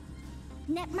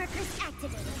 Net markers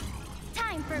activated.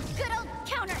 Time for good old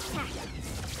counterattack.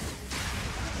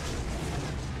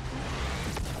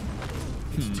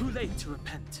 It's too late to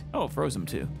repent. Oh, it froze him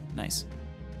too. Nice.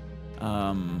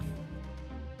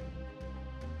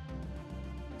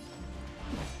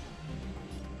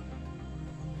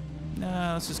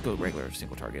 Nah, let's just go regular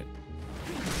single target.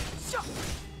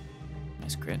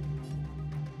 Nice crit.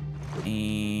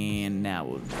 And now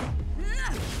we'll...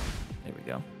 There we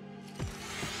go.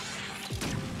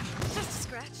 Just a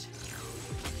scratch.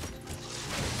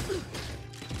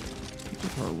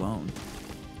 Leave her alone.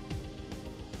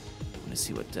 gonna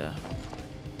see what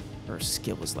her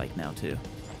skill is like now too.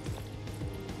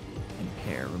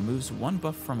 Impair removes 1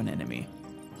 buff from an enemy.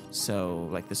 So,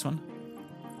 like this one?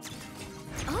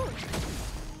 Oh!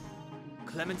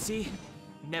 Clemency?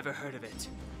 Never heard of it.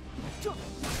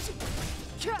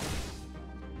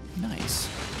 Nice.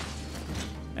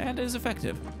 And it is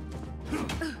effective.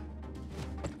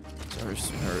 So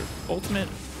her ultimate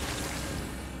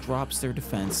drops their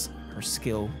defense. Her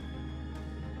skill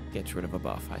gets rid of a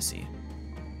buff, I see.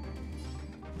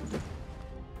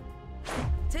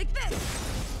 Take this!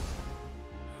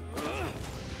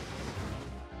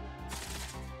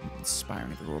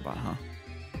 Inspiring the robot, huh?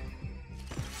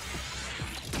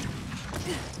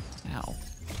 Ow.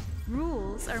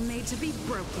 Rules are made to be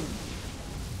broken.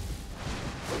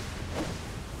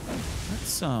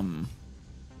 Let's,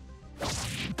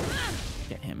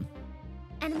 get him.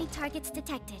 Enemy targets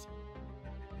detected.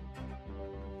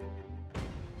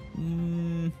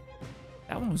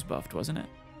 That one was buffed, wasn't it?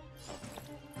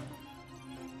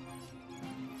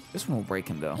 This one will break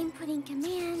him, though. Inputting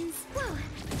commands. Whoa.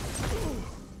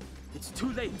 It's too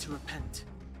late to repent.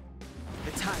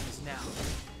 The time is now.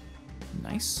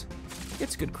 Nice.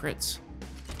 Gets good crits.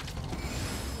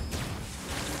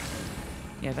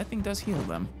 Yeah, that thing does heal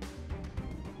them.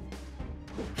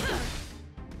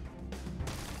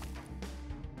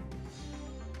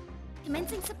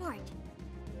 Commencing support.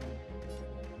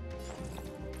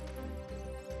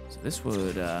 So this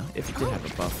would, if it did have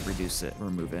a buff, reduce it,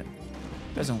 remove it.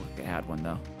 Doesn't look like it had one,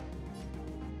 though.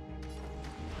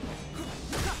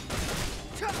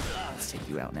 Let's take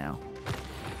you out now.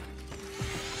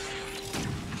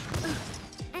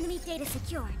 Enemy data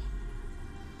secured.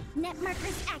 Net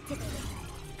markers activated.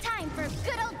 Time for a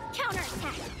good old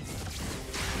counterattack.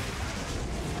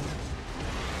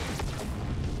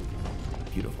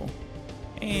 Beautiful.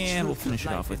 And we'll finish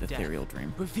it off with Ethereal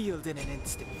Dream. Revealed in an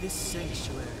instant, this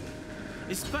sanctuary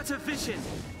is but a vision.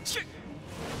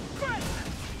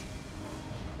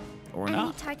 Or Enemy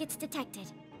not. targets detected.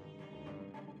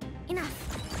 Enough.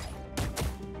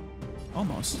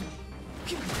 Almost.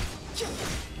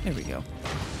 There we go.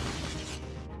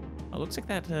 Oh, looks like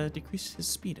that decreased his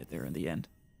speed at there in the end.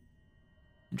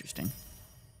 Interesting.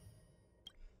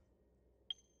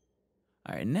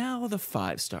 Alright, now the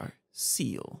 5-star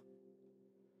Seal.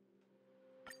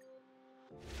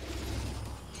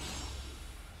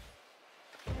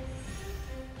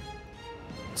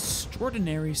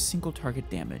 Extraordinary single target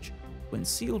damage. When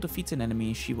Seal defeats an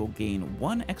enemy, she will gain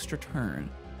 1 extra turn.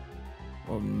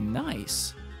 Oh,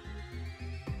 nice.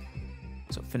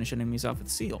 So finish enemies off with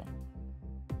Seal.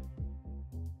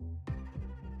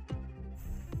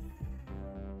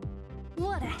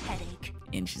 What a headache.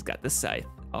 And she's got the scythe.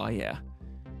 Oh yeah.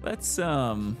 Let's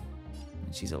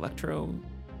she's Electro,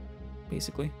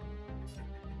 basically.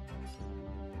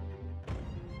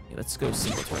 Yeah, let's go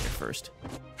single target first.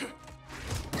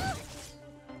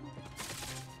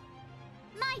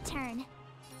 My turn.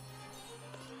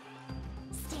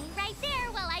 Stay right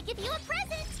there while I give you a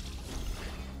present.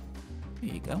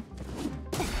 There you go.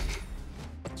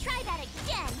 Try that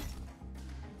again.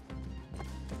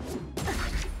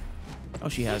 Oh,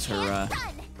 she has her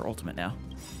her ultimate now.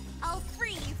 I'll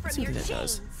free you Let's from see your what that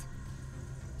chains.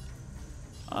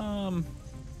 does.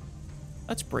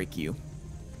 Let's break you.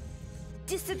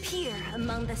 Disappear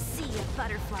among the sea of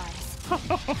butterflies.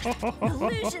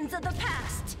 Illusions of the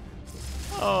past.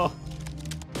 Oh,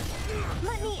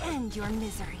 Let me end your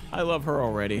misery. I love her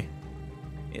already.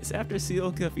 Yes, after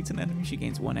Seal defeats an enemy, she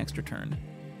gains 1 extra turn.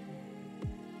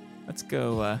 Let's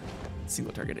go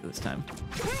single target it this time.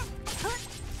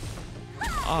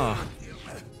 Ah.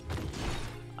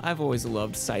 I've always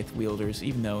loved scythe wielders,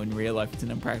 even though in real life it's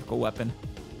an impractical weapon.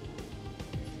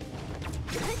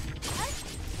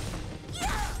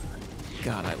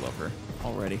 God, I love her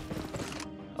already.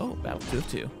 Oh, Battlefield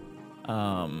 2.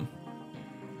 Alright,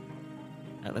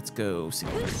 let's go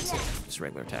single target, just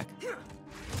regular attack.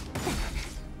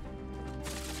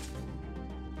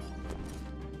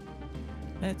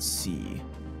 Let's see.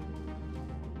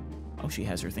 Oh, she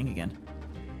has her thing again.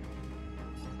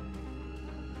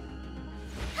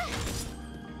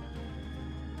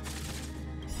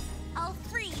 I'll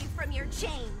free you from your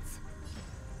chains.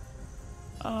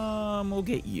 We'll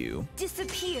get you.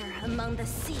 Disappear among the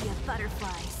sea of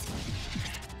butterflies.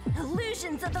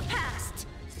 Illusions of the past.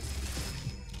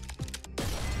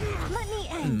 Let me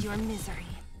end your misery.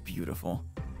 Beautiful.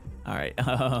 Alright,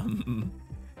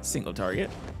 single target.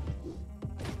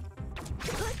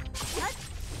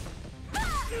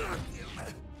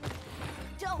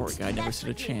 Poor guy never stood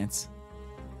a chance.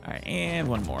 Alright, and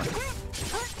one more.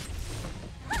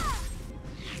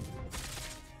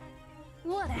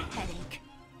 What a headache.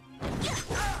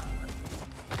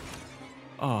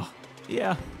 Oh,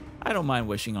 yeah. I don't mind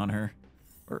wishing on her.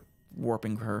 Or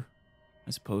warping her,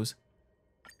 I suppose.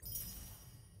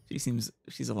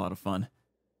 She's a lot of fun.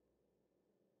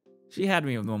 She had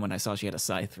me the moment I saw she had a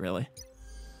scythe, really.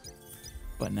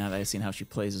 But now that I've seen how she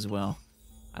plays as well,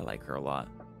 I like her a lot.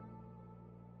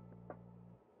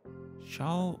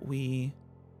 Shall we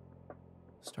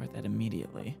start that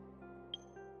immediately?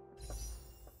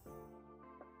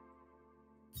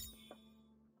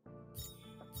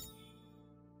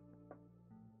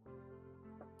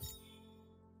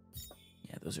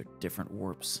 Yeah, those are different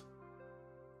warps.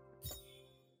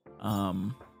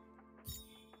 Of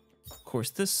course,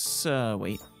 this,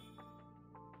 wait.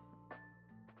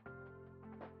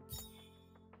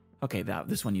 Okay,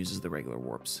 this one uses the regular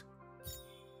warps.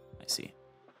 I see.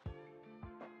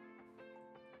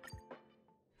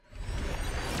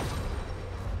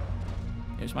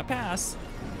 Here's my pass.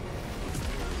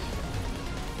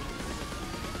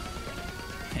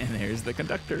 And there's the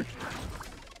conductor.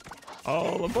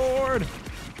 All aboard!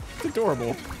 It's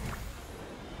adorable.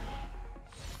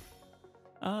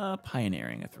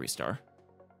 Pioneering, a 3-star.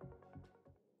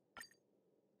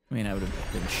 I mean, I would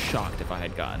have been shocked if I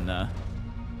had gotten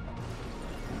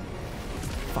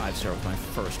 5-star with my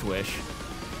first wish.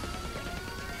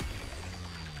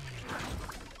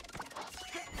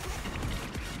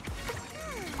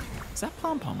 Is that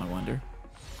pom-pom, I wonder?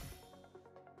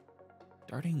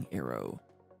 Darting arrow.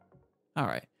 All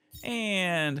right,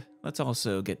 and let's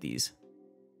also get these.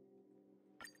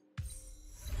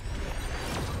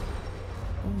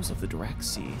 Bows of the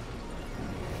Draxi.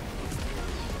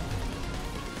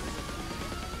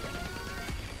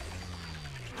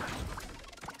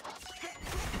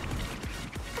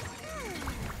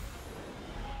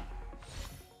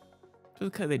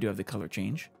 So they do have the color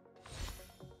change.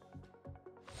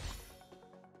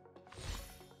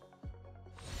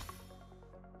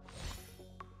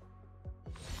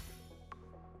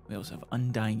 We also have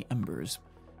Undying Embers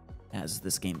as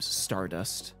this game's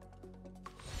Stardust.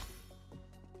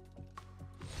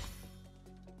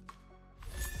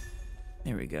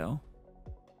 There we go.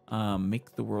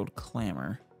 Make the world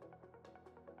clamor.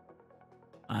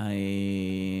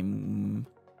 Is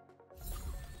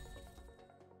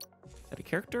that a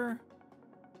character?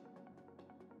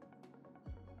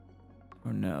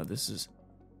 Or no, this is...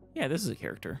 Yeah, this is a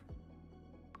character.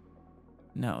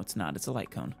 No, it's not. It's a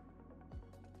light cone.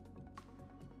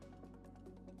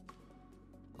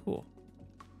 Cool.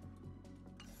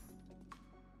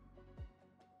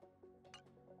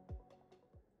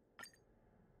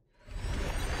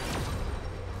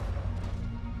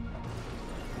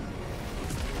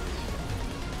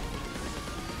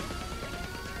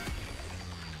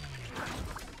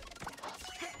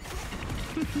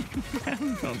 I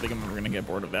don't think I'm ever gonna get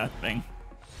bored of that thing.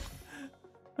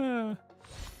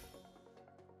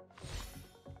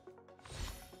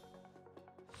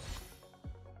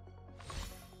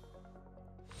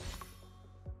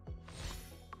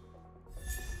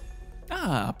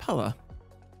 Ah, Pella.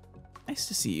 Nice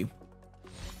to see you.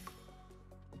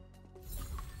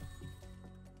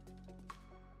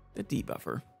 The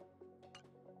debuffer.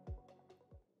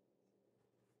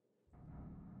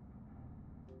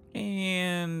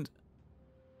 And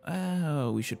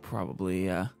we should probably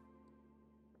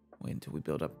wait until we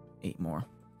build up 8 more.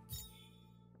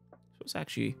 So it's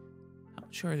actually,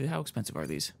 how expensive are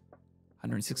these?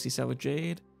 167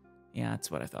 jade? Yeah, that's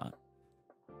what I thought.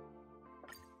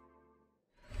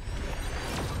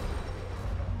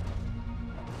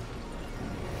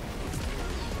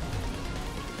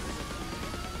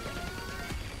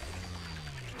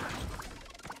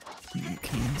 You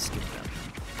can skip them.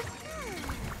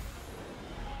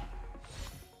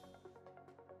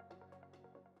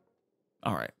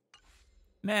 All right.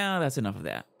 Now that's enough of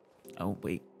that. Oh,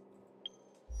 wait.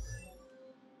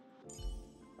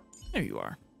 There you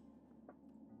are.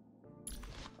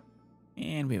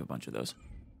 And we have a bunch of those.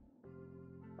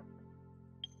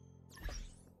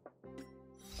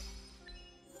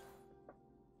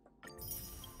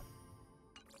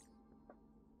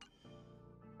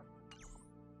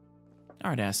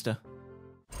 All right, Asta.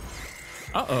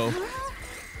 Uh-oh.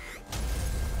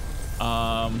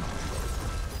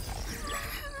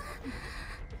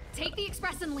 Take the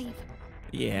express and leave.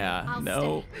 Yeah, I'll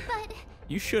no. Stay. But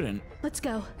you shouldn't. Let's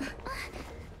go.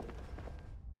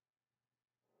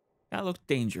 That looked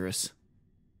dangerous.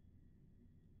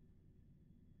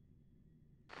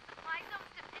 My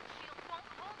zone's defense shield won't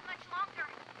hold much longer.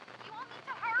 You all need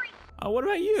to hurry. Oh, what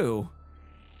about you?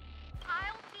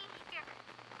 I'll be here.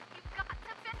 You've got to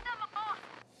fend them off.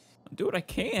 I'll do what I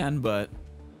can, but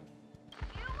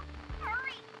You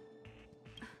hurry.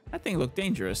 that thing looked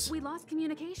dangerous. We lost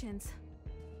communications.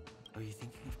 Are you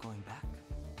thinking of going back?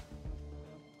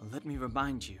 Well, let me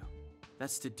remind you.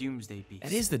 That's the Doomsday Beast.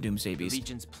 That is the Doomsday Beast. The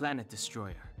Legion's planet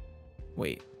destroyer.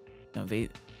 Wait. No, they...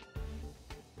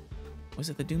 Was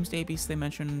it the Doomsday Beast they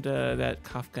mentioned that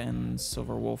Kafka and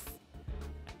Silverwolf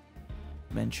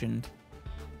mentioned?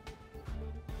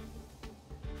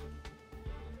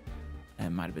 It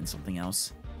might have been something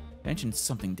else. Mentioned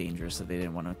something dangerous that they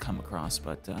didn't want to come across,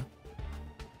 but...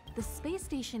 The space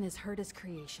station is Herta's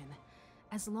creation.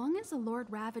 As long as the Lord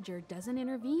Ravager doesn't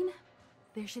intervene,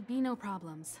 there should be no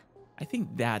problems. I think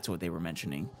that's what they were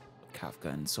mentioning.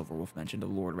 Kafka and Silverwolf mentioned the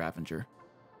Lord Ravager.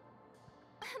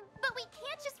 But we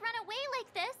can't just run away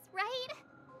like this, right?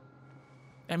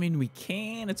 I mean, we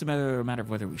can. It's a matter of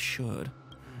whether we should.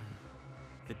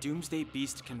 The Doomsday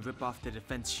Beast can rip off the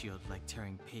defense shield like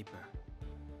tearing paper.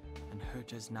 And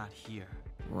Herta's not here.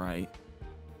 Right.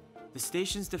 The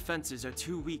station's defenses are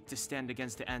too weak to stand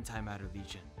against the Antimatter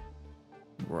Legion.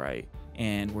 Right.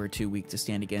 And we're too weak to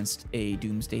stand against a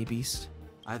Doomsday Beast?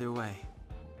 Either way,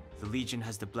 the Legion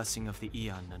has the blessing of the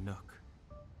Aeon Nanook.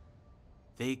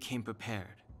 They came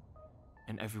prepared,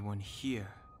 and everyone here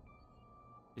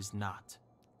is not.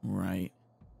 Right.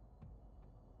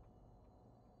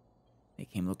 They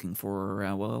came looking for,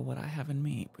 well, what I have in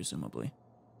me, presumably.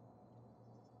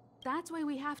 That's why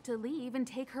we have to leave and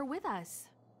take her with us.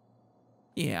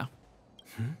 Yeah.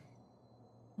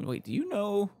 Wait, do you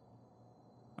know?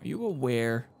 Are you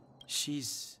aware?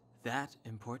 She's that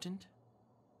important?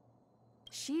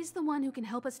 She's the one who can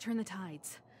help us turn the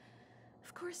tides.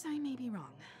 Of course, I may be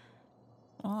wrong.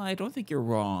 Well, I don't think you're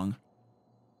wrong.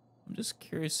 I'm just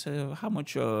curious how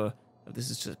much of this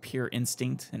is just pure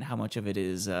instinct and how much of it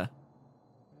is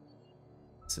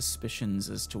suspicions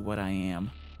as to what I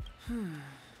am.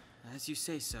 As you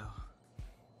say so.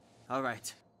 All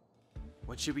right.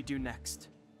 What should we do next?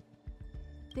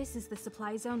 This is the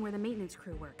supply zone where the maintenance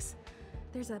crew works.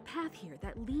 There's a path here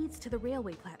that leads to the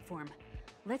railway platform.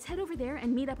 Let's head over there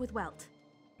and meet up with Welt.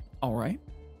 All right.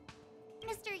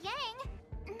 Mr. Yang?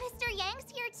 Mr.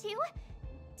 Yang's here too?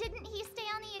 Didn't he stay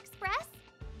on the Express?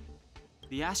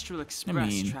 The Astral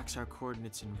Express tracks our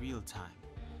coordinates in real time.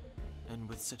 And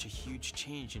with such a huge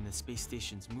change in the space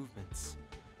station's movements,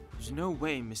 there's no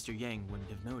way Mr. Yang wouldn't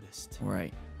have noticed.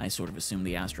 Right. I sort of assumed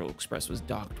the Astral Express was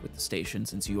docked with the station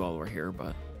since you all were here,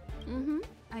 but...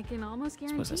 I can almost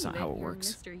guarantee that's not that how it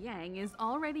works. Mr. Yang is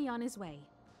already on his way.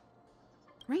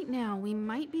 Right now, we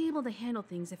might be able to handle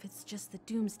things if it's just the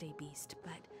Doomsday Beast,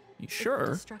 but... You sure? If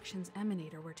the Destruction's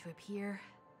Emanator were to appear...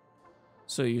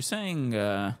 So you're saying,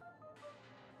 the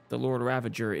Lord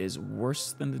Ravager is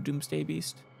worse than the Doomsday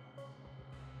Beast?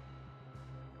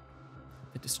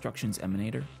 The Destruction's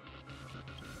Emanator?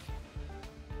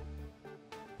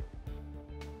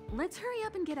 Let's hurry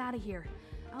up and get out of here.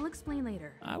 I'll explain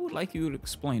later. I would like you to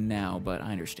explain now, but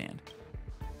I understand.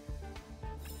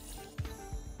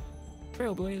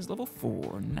 Trailblaze level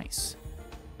 4, nice.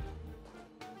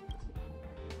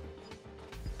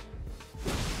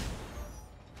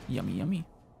 Yummy, yummy.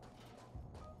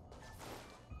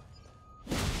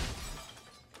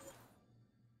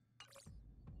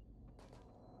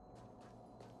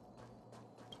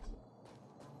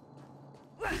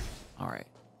 All right.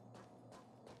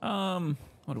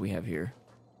 What do we have here?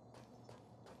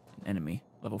 An enemy,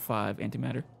 level 5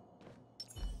 antimatter.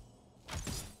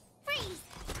 Freeze!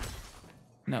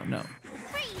 No.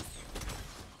 Freeze!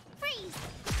 Freeze!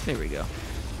 There we go.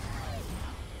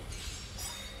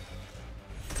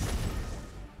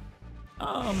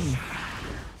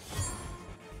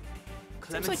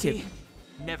 Clemency?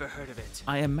 Never heard of it.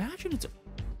 I imagine it's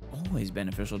always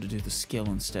beneficial to do the skill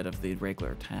instead of the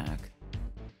regular attack.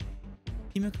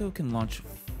 Himiko can launch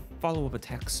follow-up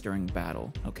attacks during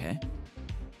battle. Okay.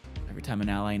 Every time an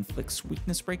ally inflicts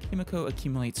weakness break, Himiko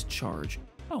accumulates charge.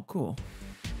 Oh, cool.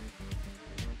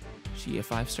 She a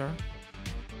 5-star?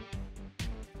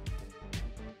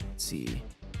 Let's see.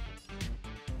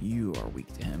 You are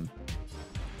weak to him.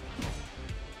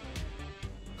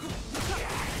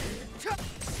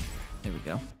 There we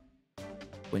go.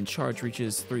 When charge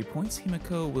reaches 3 points,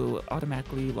 Himiko will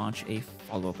automatically launch a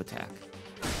follow-up attack.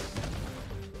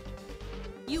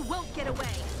 You won't get away!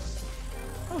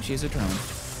 Oh, she has a drone.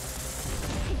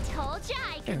 I told ya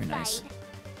I could Very nice. fight.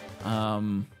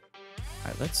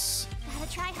 Alright, let's...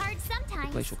 Gotta try hard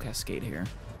sometimes. Glacial Cascade here.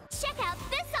 Check out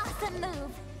this awesome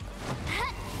move!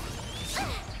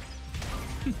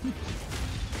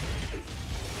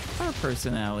 Our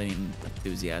personality and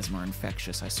enthusiasm are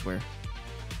infectious, I swear.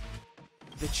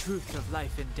 The truth of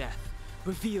life and death,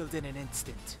 revealed in an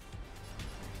instant.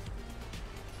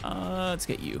 Let's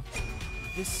get you.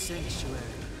 This sanctuary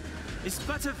is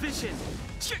but a vision.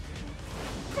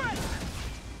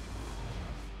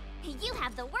 You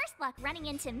have the worst luck running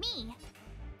into me.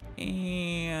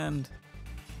 And...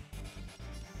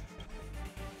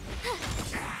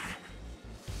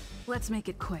 Let's make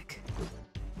it quick.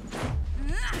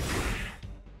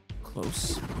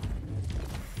 Close.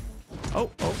 Oh,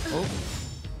 oh, oh.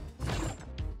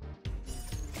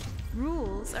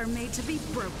 Rules are made to be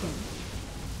broken.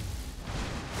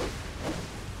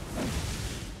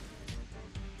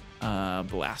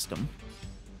 Blast them.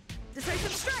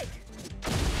 Decisive strike!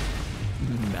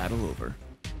 Battle over.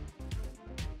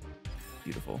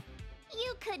 Beautiful.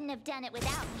 You couldn't have done it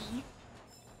without me.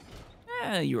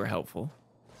 You were helpful.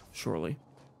 Surely.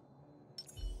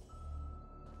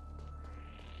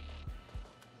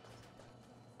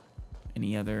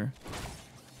 Any other...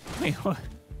 Wait, what?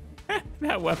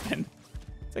 That weapon.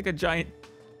 It's like a giant...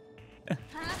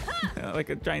 like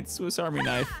a giant Swiss Army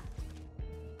knife.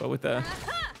 But with a...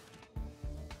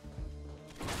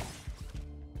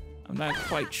 I'm not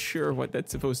quite sure what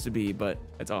that's supposed to be, but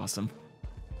it's awesome.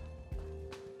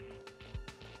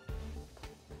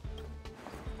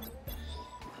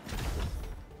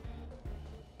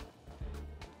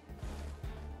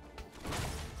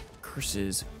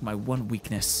 Curses, my one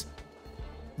weakness.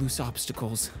 Loose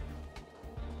obstacles.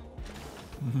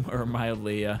 Or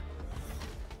mildly,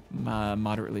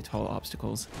 moderately tall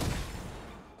obstacles.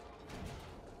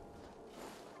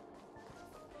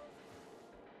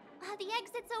 The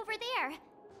exit's over there.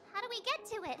 How do we get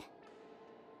to it?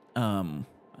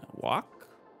 Walk?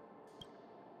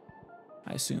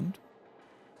 I assumed.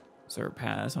 Is there a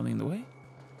path, something in the way?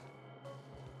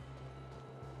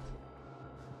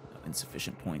 No,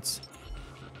 insufficient points.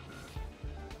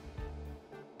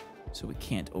 So we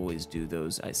can't always do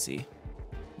those, I see.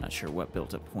 Not sure what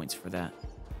built up points for that.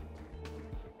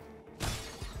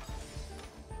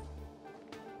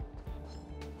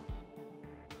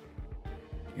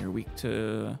 You're weak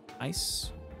to ice.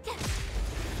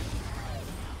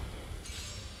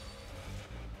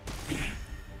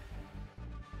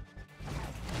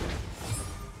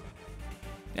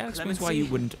 That explains why you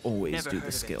wouldn't always do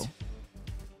the skill.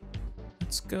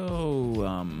 Let's go,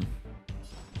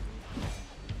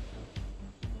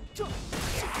 There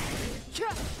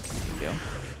we go.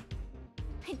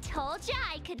 I told ya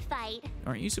I could fight.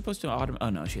 Aren't you supposed to oh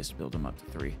no, she has to build them up to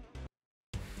 3.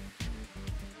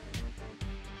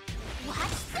 Watch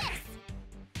this.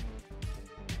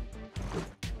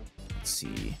 Let's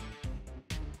see.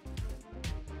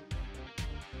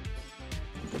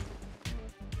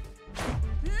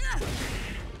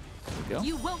 Go.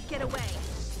 You won't get away.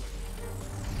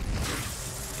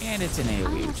 And it's an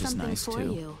AoE, which is nice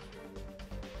too. You.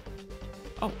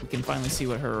 Oh, we can finally see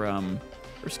what her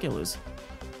skill is.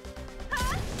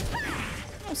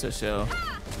 So.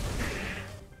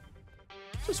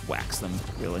 Just wax them,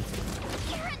 really.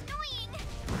 You're annoying.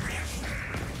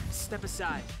 Step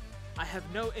aside. I have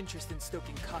no interest in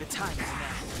stoking the time is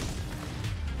now.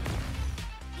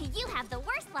 You have the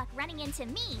worst luck running into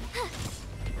me.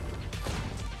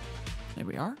 There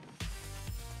we are.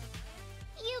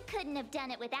 You couldn't have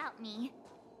done it without me.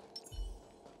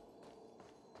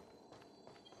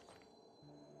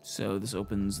 So this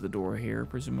opens the door here,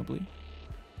 presumably.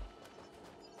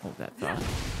 Hold that thought.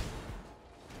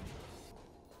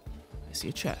 I see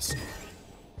a chest.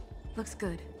 Looks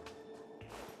good.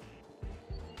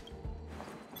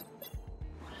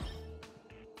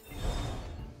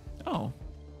 Oh.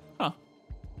 Huh.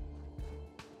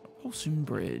 Propulsion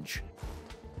bridge.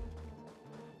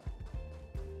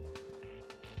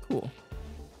 Cool.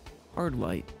 Hard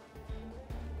light.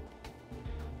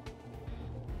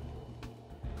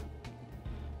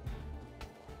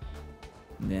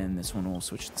 And then this one will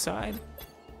switch to the side.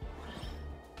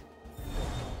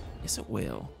 Yes, it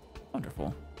will.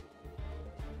 Wonderful.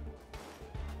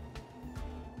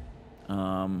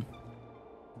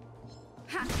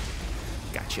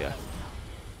 Gotcha.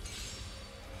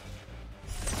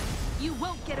 You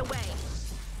won't get away.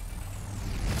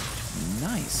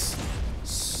 Nice.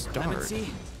 Start.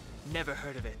 Never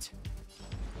heard of it.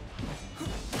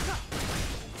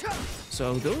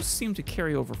 So those seem to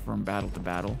carry over from battle to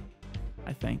battle,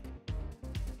 I think.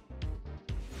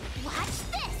 Watch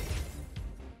this.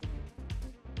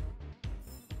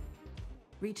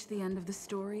 Reach the end of the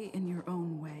story in your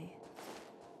own way.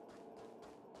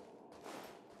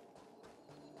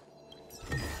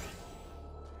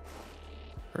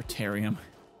 Hertarium.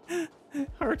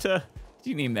 Herta. Did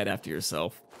you name that after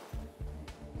yourself?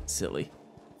 Silly.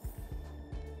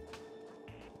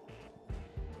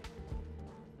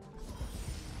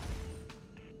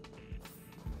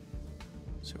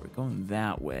 So we're going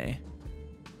that way.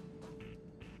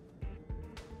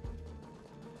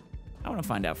 I want to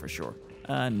find out for sure.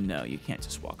 No, you can't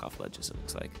just walk off ledges, it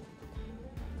looks like.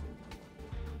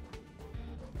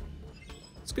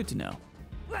 It's good to know.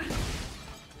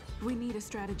 We need a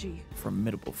strategy.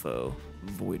 Formidable foe,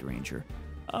 Void Ranger.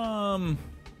 I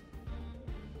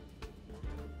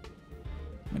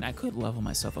mean, I could level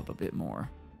myself up a bit more.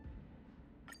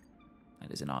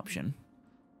 That is an option.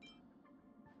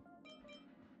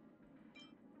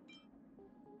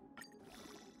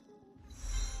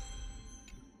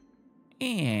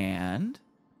 And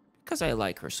because I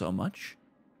like her so much,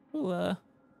 well,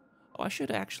 oh, I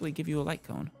should actually give you a light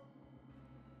cone.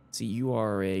 See, you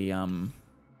are a,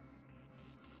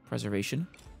 preservation.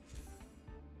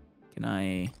 Can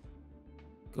I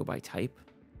go by type?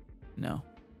 No.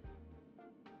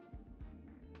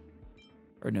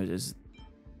 Or no, is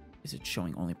it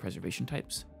showing only preservation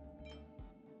types?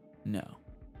 No,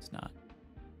 it's not.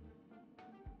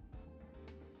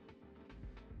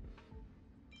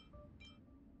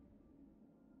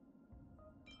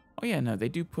 Oh yeah, no, they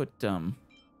do put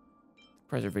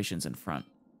preservations in front.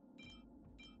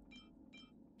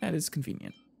 That is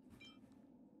convenient.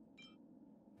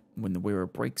 When the wearer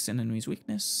breaks an enemy's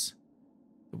weakness,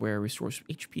 the wearer restores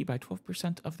HP by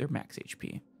 12% of their max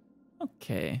HP.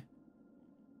 Okay.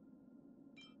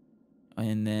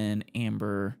 And then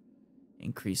Amber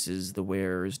increases the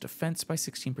wearer's defense by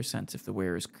 16% if the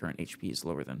wearer's current HP is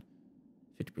lower than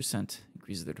 50%.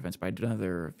 Increases their defense by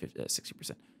another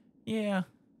 60%. Yeah.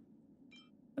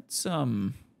 Let's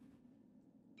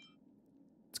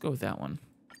go with that one.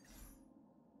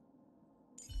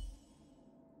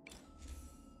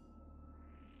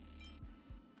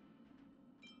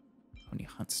 How many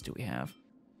hunts do we have?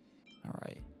 All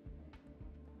right.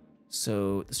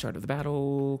 So at the start of the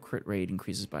battle, crit rate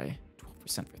increases by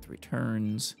 12% for 3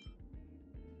 turns.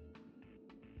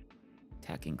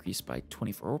 Attack increased by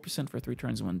 24% for 3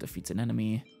 turns when defeats an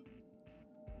enemy.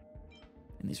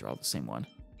 And these are all the same one.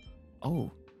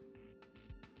 Oh.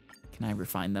 Can I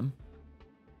refine them?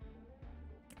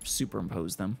 Or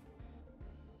superimpose them?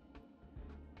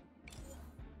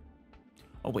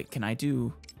 Oh wait, can I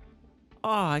do...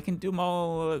 Oh, I can do them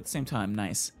all at the same time.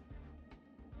 Nice.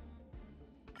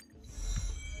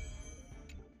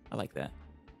 I like that.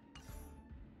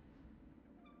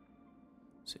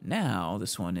 So now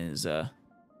this one is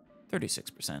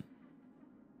 36%.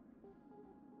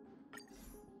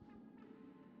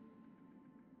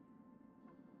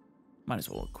 Might as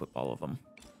well equip all of them.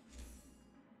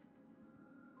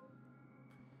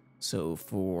 So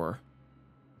for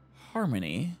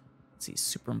Harmony, let's see,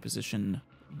 Superimposition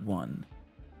 1.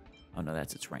 Oh no,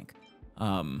 that's its rank.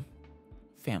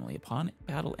 Family. Upon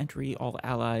battle entry, all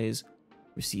allies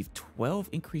receive 12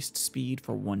 increased speed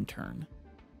for 1 turn.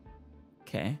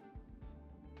 Okay.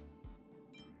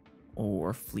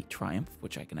 Or Fleet Triumph,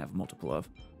 which I can have multiple of.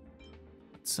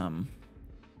 Some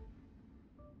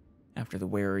after the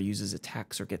wearer uses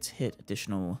attacks or gets hit,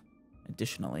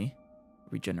 additionally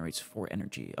regenerates 4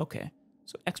 energy. Okay,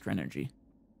 so extra energy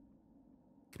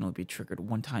can only be triggered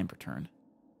 1 time per turn.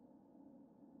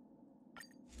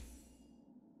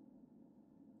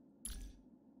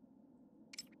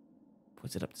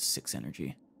 Puts it up to 6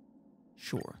 energy.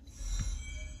 Sure.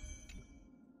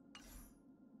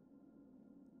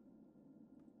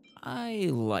 I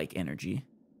like energy.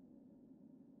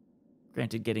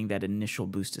 Granted, getting that initial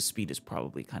boost to speed is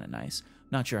probably kind of nice.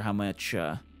 Not sure how much,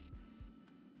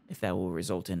 if that will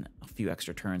result in a few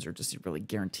extra turns or just really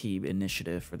guarantee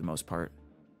initiative for the most part.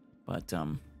 But,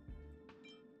 let's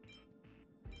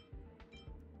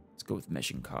go with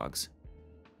Meshing Cogs.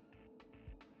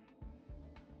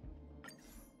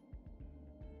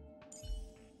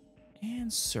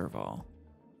 And Serval,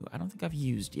 who I don't think I've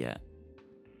used yet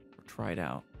or tried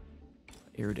out.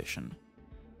 Erudition.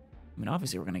 I mean,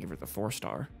 obviously we're going to give her the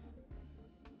 4-star.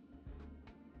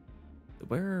 The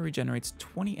wearer regenerates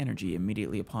 20 energy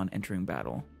immediately upon entering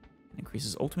battle and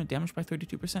increases ultimate damage by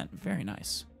 32%. Very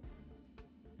nice.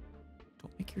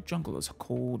 Don't make your jungle as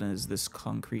cold as this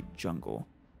concrete jungle.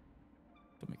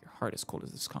 Don't make your heart as cold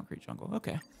as this concrete jungle.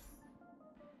 Okay.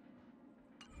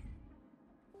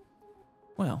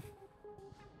 Well.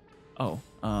 Oh,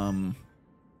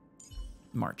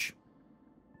 March.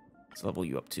 Let's level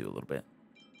you up too a little bit.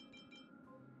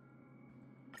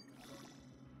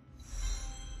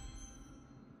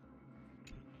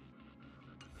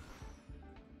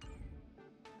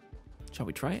 Shall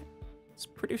we try it? It's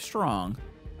pretty strong.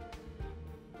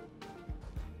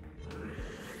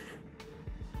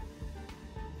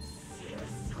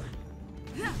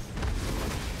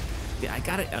 Yeah, I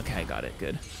got it. Okay, I got it.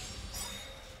 Good.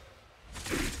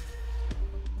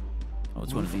 Oh,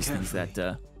 it's one of these things that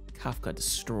Kafka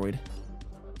destroyed.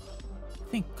 I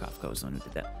think Kafka was the one who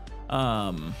did that.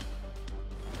 Gotta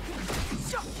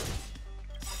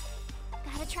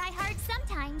try hard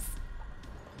sometimes.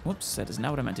 Whoops, that is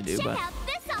not what I meant to do, Check but out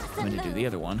this awesome I'm going to do the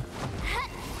other one.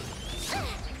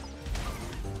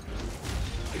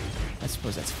 I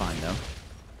suppose that's fine, though.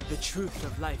 The truth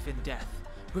of life and death,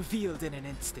 revealed in an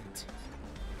instant.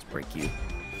 Let's break you.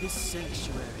 This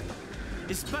sanctuary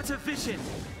is but a vision.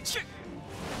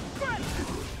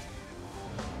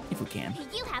 If we can.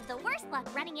 You have the worst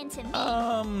luck running into me.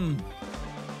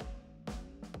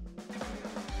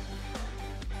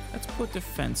 Let's put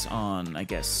defense on, I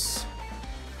guess,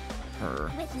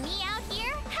 her. With me out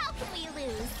here, how can we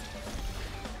lose?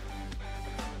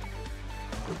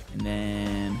 And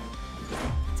then...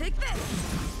 Take this!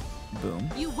 Boom.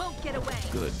 You won't get away.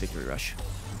 Good, victory rush.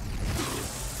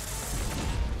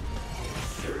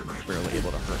 Barely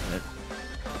able to hurt it.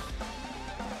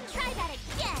 Try that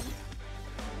again.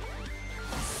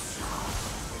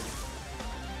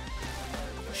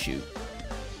 Shoot.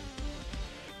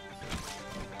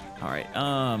 All right,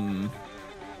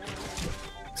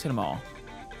 let's hit them all.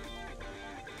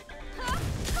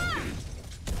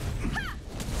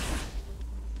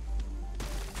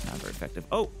 Not very effective.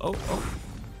 Oh.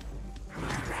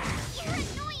 You're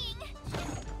annoying.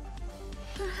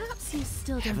 Perhaps you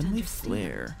still don't Heavenly understand.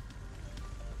 Flare.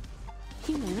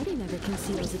 Humanity never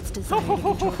conceals its desire to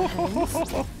control the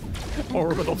heavens.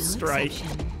 Orbital strike.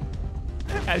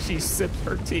 As she sipped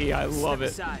her tea, I love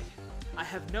it. Aside. I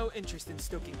have no interest in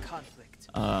stoking conflict.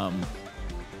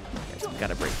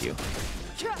 Gotta break you.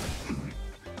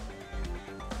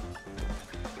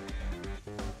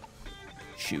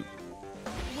 Shoot.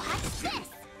 Watch this.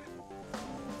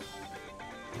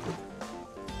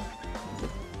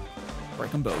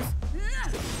 Break them both.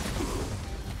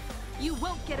 You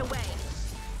won't get away.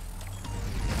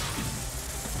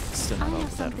 Still not I all have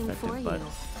that something for effective, but you.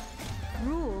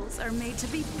 Rules are made to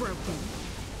be broken.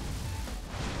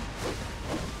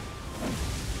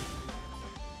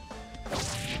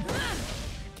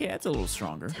 okay, that's a little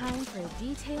stronger. Time for a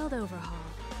detailed overhaul.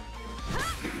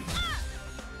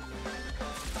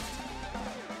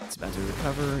 It's about to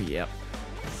recover. Yep.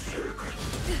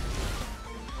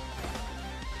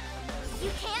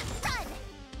 You can't run.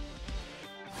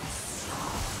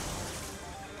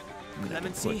 I'm gonna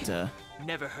Clemency? put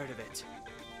Never heard of it.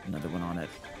 another one on it.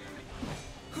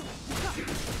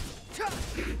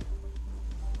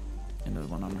 Another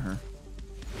one on her.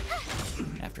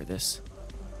 After this.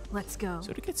 Let's go.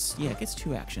 So it gets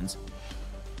 2 actions.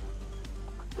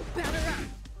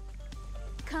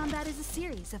 Combat is a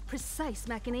series of precise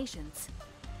machinations.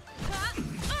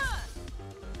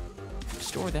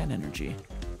 Store that energy.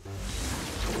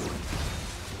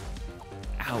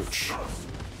 Ouch.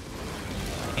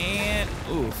 And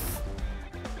oof.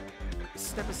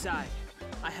 Step aside.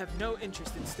 I have no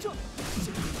interest in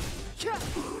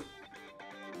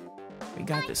We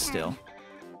got this still.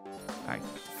 Alright,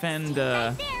 defend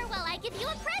Right there while I give you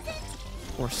a present.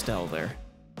 or Stell there.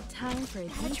 Time for a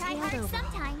Gotta try detailed hard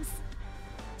overhaul. sometimes.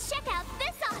 Check out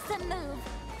this awesome move.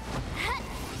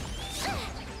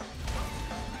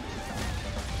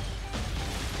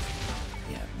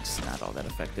 Yeah, it's not all that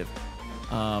effective.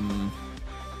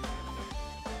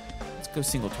 Let's go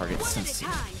single target since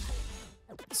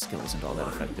the skill isn't all that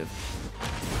effective.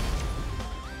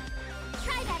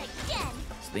 Try that again.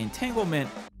 So the entanglement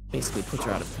basically puts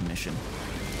her out of commission.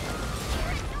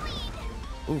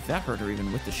 Oof, that hurt her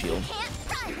even with the shield. Can't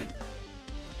run.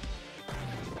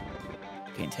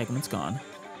 Okay, entanglement's gone.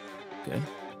 Good.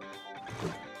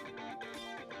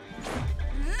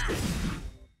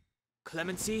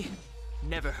 Clemency?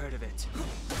 Never heard of it.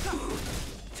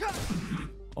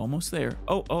 Almost there.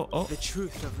 Oh. The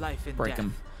truth of life and Break death,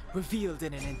 him. revealed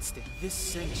in an instant. This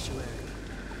sanctuary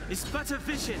is but a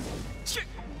vision.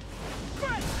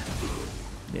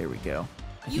 There we go.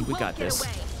 I think we got this.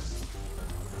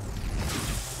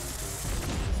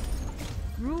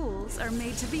 Rules are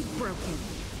made to be broken.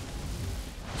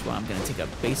 So I'm gonna take a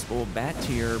baseball bat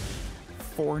to your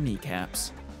 4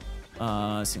 kneecaps.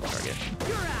 Single target.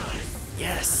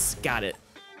 Yes, got it.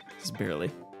 Just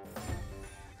barely.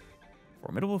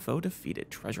 Formidable foe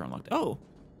defeated. Treasure unlocked. Oh,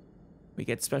 we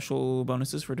get special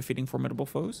bonuses for defeating formidable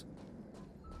foes.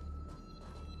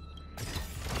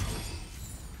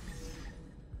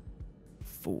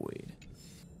 Void.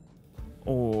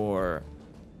 Or,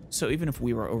 so even if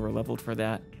we were over leveled for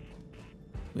that,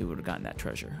 we would have gotten that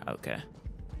treasure. Okay.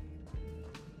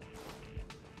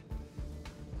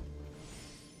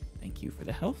 Thank you for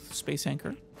the health, Space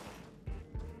Anchor.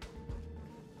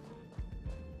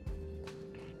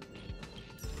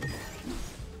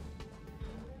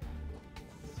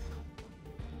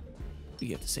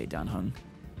 You have to say down hung.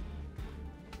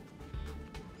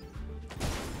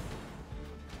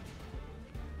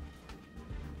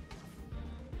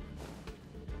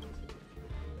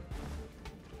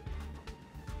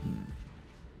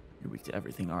 to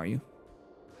everything, are you?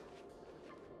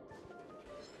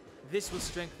 This will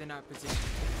strengthen our position.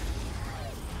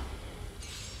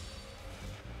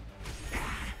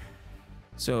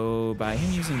 So by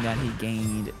him using that, he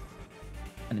gained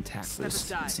an attack boost, Step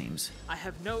aside. it seems. I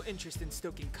have no interest in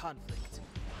stoking conflict.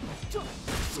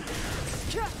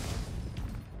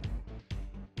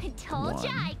 I told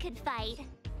ya I could fight.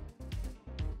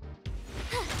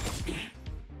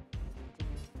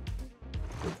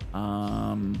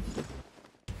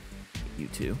 You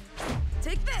two.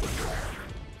 Take this!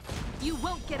 You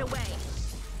won't get away!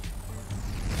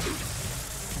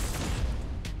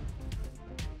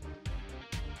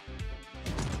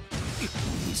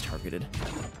 He's targeted.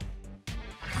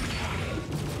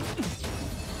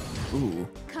 Ooh.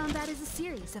 Combat is a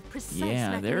series of precise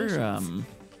Yeah, machinations.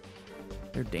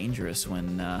 they're dangerous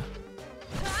when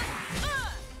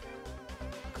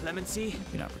Clemency?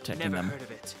 you're not protecting Never them. heard of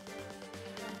it.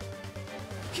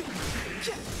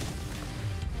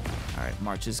 All right,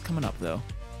 March is coming up though.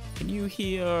 Can you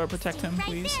protect him, Right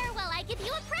please? there while I give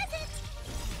you a present.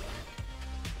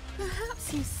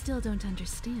 Perhaps you still don't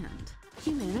understand.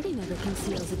 Humanity never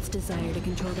conceals its desire to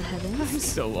control the heavens. I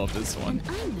still love this one. And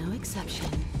I'm no exception.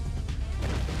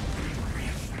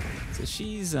 So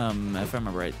she's, if I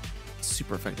remember right,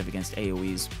 super effective against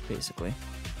AoEs, basically.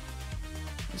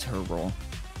 Is her role.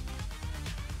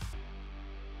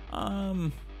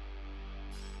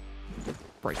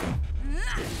 Break him.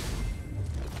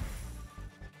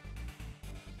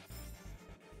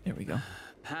 There we go.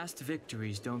 Past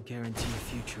victories don't guarantee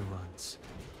future ones.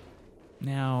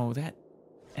 Now, that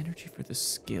energy for the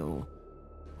skill,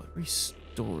 what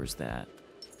restores that?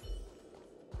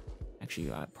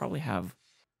 Actually, I probably have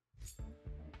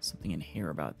something in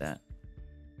here about that.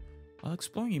 While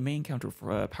exploring, you may encounter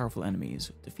powerful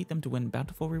enemies. Defeat them to win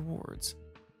bountiful rewards.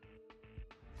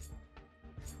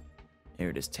 There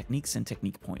it is, techniques and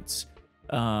technique points.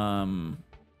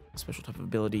 A special type of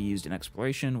ability used in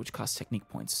exploration, which costs technique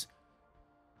points.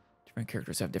 Different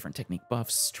characters have different technique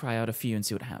buffs. Try out a few and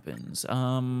see what happens.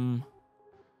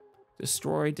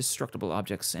 Destroy destructible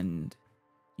objects and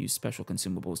use special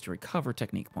consumables to recover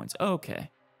technique points. Okay.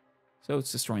 So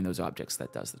it's destroying those objects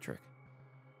that does the trick.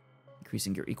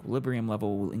 Increasing your equilibrium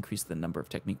level will increase the number of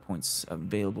technique points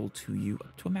available to you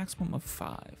up to a maximum of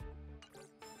 5.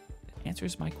 That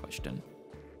answers my question.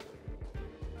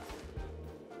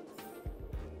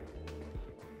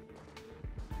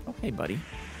 Oh, hey, buddy.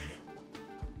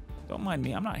 Don't mind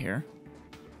me, I'm not here.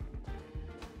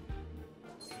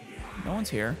 No one's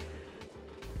here.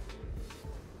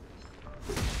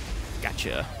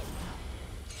 Gotcha.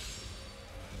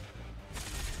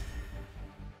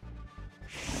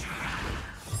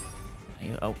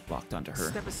 Oh, locked onto her.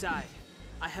 Step aside.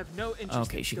 I have no interest.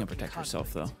 Okay, she can protect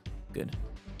herself though. Good.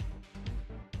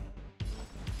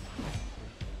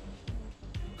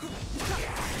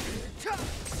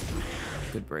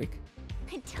 Good break.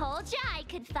 I told ya I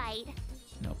could fight.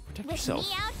 No, protect With yourself.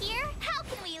 me out here, how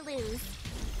can we lose?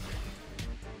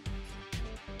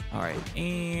 All right,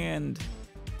 and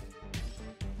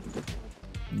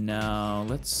no,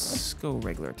 let's go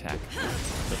regular attack.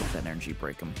 Build up that energy,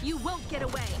 break him. You won't get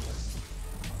away.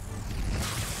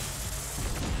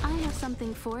 I have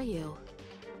something for you.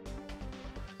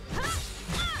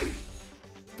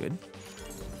 Good.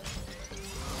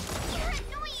 You're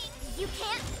annoying. You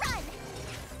can't run.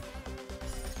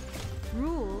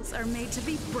 Rules are made to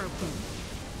be broken.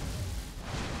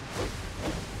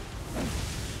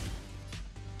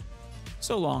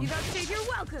 So long. You've outstayed your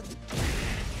welcome.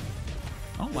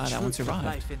 Oh wow, that one survived.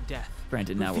 Life and death.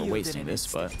 Granted, now we're Revealed wasting in an this,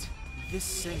 but instant. This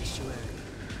sanctuary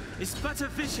is but a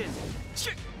vision.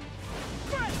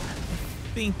 I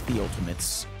think the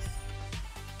ultimates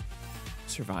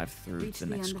survive through Reach the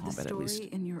next end of the combat at story least.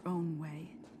 in your own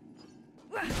way.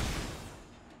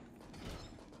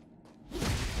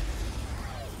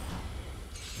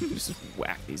 Just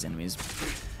whack these enemies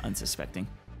unsuspecting.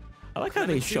 I like how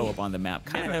they show up on the map.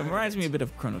 Kind of reminds me a bit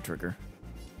of Chrono Trigger.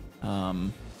 All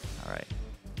right.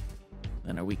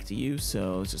 Then are weak to you,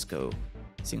 so let's just go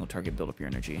single target, build up your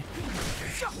energy.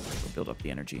 Go build up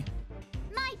the energy.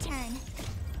 My turn.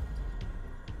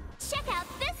 Check out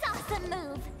this awesome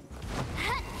move.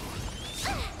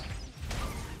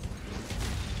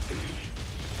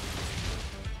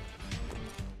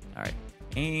 All right,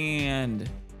 and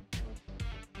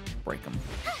break them.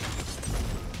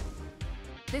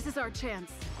 This is our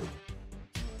chance.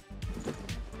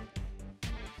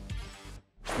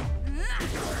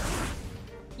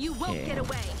 You won't get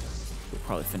away. We'll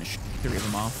probably finish 3 of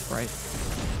them off, right?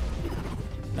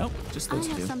 Nope, just those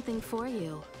I have two. something for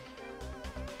you.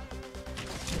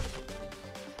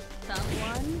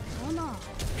 Someone, come on.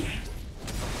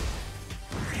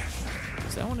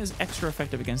 So that one is extra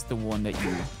effective against the one that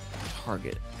you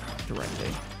target directly.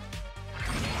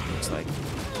 Looks like.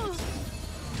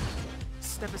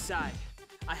 Step aside.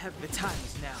 I have the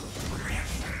times now.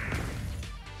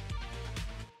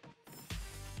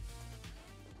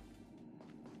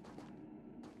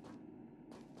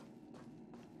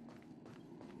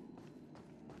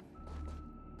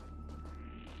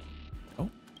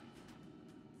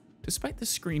 Despite the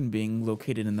screen being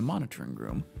located in the monitoring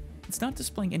room, it's not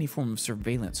displaying any form of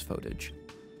surveillance footage.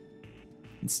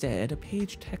 Instead, a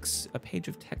page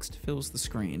of text fills the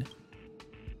screen.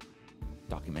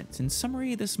 Documents. In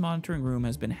summary, this monitoring room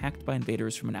has been hacked by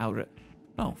invaders from an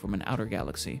outer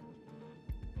galaxy.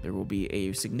 There will be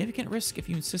a significant risk if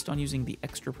you insist on using the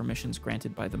extra permissions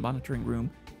granted by the monitoring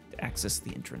room to access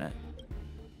the intranet.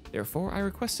 Therefore, I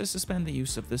request to suspend the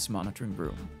use of this monitoring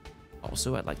room.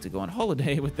 Also, I'd like to go on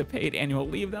holiday with the paid annual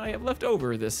leave that I have left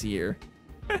over this year.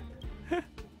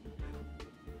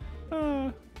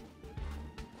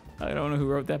 I don't know who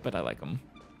wrote that, but I like them.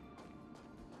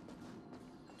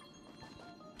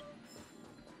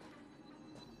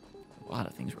 A lot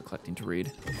of things we're collecting to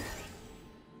read.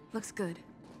 Looks good.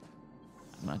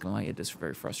 I'm not gonna lie, it is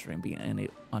very frustrating being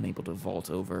unable to vault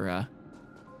over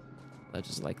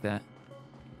ledges like that.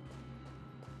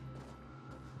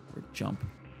 Or jump.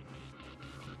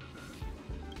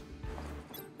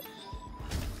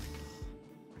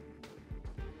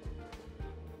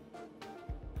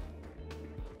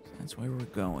 That's where we're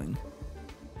going.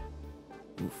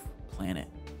 Oof, planet.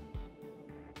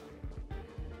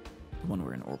 The one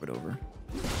we're in orbit over.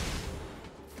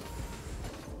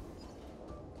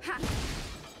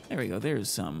 There we go, there's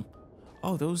some.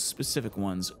 Oh, those specific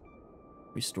ones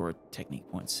restore technique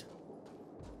points.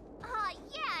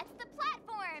 Yeah, it's the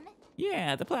platform.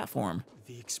 Yeah, the platform.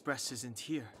 The express isn't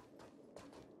here.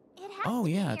 It has to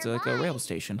be yeah, it's like a rail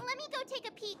station. Let me go take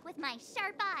a peek with my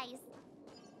sharp eyes.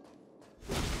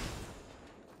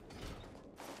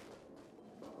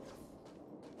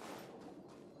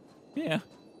 Yeah.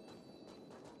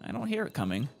 I don't hear it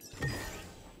coming.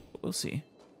 But we'll see.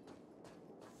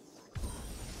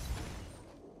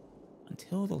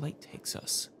 Until the light takes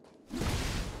us.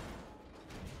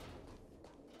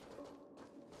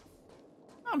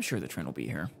 I'm sure the train will be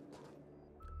here.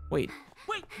 Wait.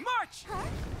 Wait, March!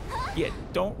 Yeah,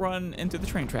 don't run into the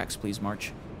train tracks, please,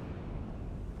 March.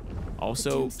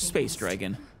 Also, Space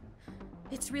Dragon.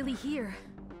 It's really here.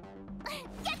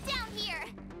 Get down here!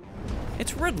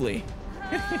 It's Ridley.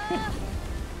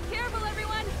 Careful,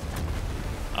 everyone!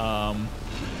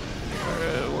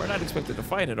 We're not expected to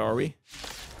fight it, are we?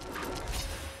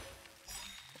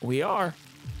 We are.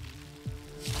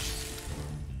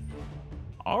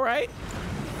 All right.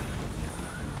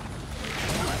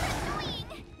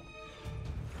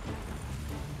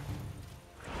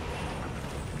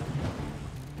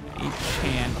 Each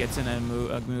hand gets in a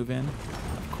move in,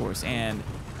 of course, and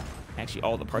actually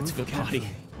all the parts of its body.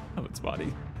 Of its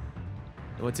body.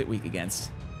 What's it weak against?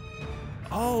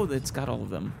 Oh, it's got all of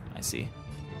them. I see.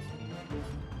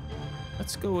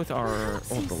 Let's go with our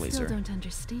orbital laser. I still don't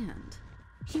understand.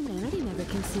 Humanity never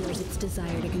conceals its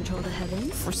desire to control the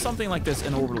heavens. For something like this,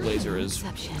 an orbital laser is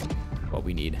what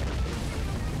we need.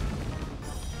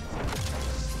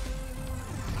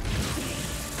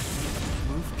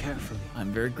 Move carefully.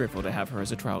 I'm very grateful to have her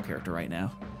as a trial character right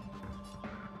now.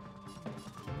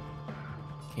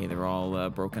 Okay, they're all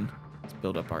broken. Let's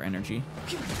build up our energy.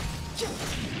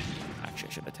 Actually,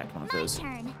 I should have attacked one of those.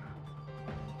 Turn.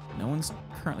 No one's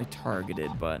currently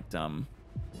targeted, but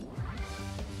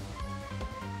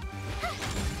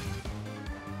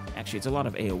actually, it's a lot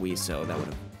of AoE, so that would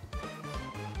have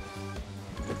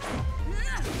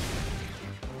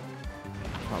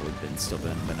probably still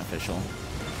been beneficial.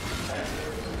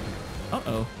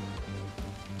 Uh-oh.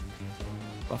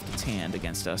 Buffed its hand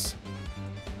against us.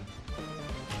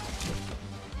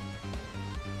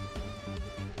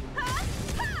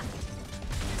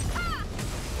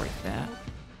 Break that.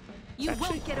 You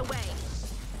won't get away.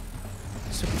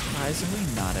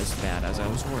 Surprisingly not as bad as I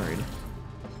was worried.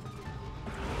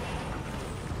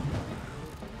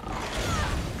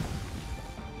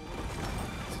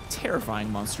 It's a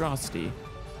terrifying monstrosity,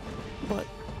 but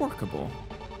workable.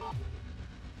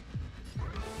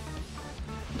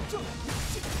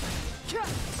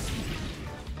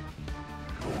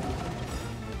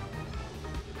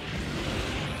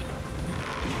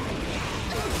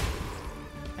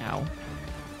 Ow.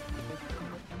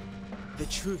 The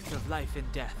truth of life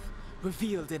and death,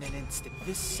 revealed in an instant.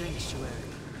 This sanctuary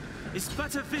is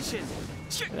but a vision.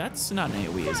 That's not an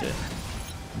AoE, is it?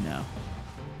 No.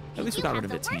 At least we got rid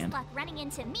of its hand. Luck running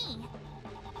into me.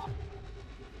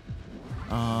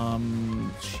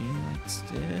 She likes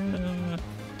to...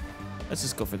 Let's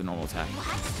just go for the normal attack.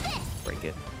 Break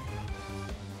it.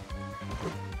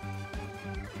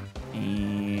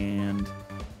 And...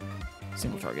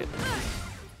 single target.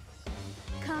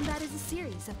 Combat is a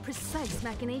series of precise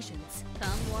machinations. Come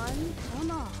one,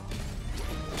 come all.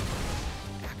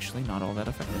 Actually, not all that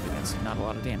effective against. Not a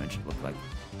lot of damage, it looked like.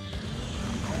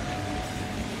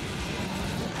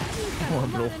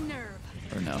 Orbital.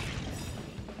 Or no.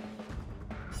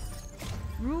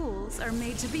 Rules are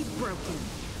made to be broken.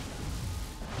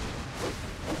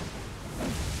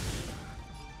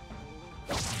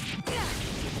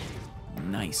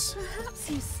 Nice. Perhaps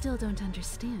you still don't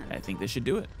understand. I think this should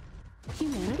do it.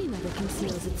 Humanity never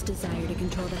conceals its desire to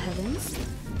control the heavens.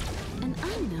 And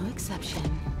I'm no exception.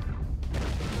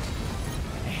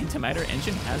 Antimatter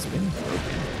engine has been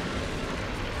broken.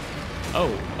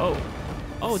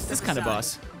 Oh, it's this kind of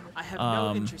boss. I have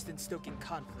no interest in stoking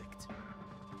conflict.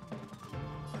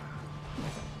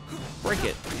 Break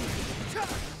it.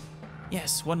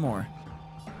 Yes, one more.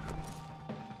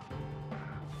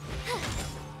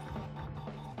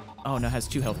 Oh no, it has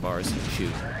 2 health bars.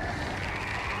 Shoot.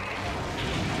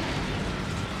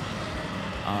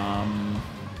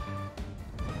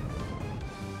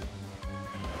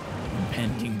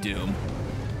 Impending doom.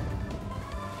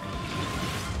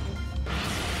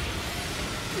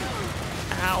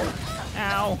 Ow!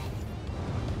 Ow!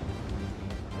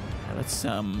 Let's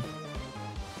oh.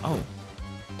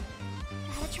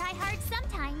 Gotta try hard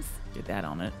sometimes. Get that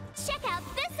on it. Check out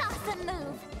this awesome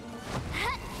move.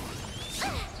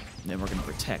 Then we're gonna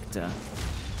protect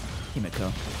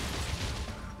Himiko.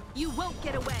 You won't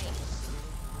get away.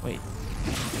 Wait.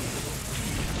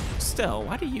 Stell,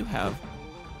 why do you have...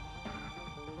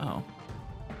 Oh.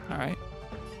 Alright.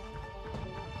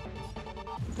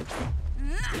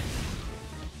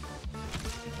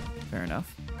 Fair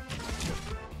enough.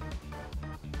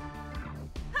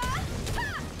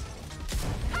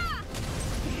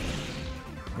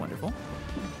 Wonderful.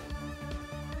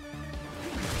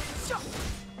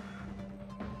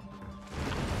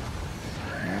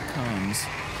 Here it comes.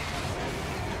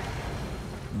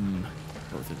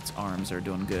 Both of its arms are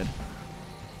doing good.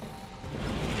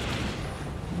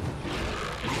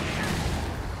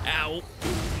 Ow!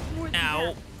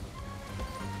 Ow!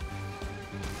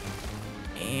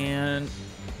 And...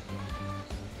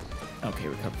 okay,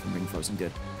 recover from being frozen.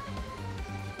 Good.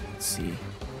 Let's see.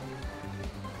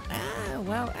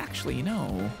 Well, actually, you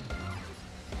know...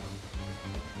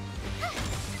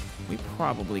 we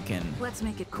probably can... let's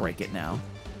make it break it now.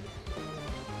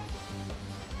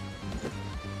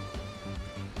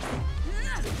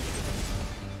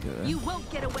 Good. You won't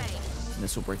get away. And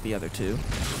this will break the other 2.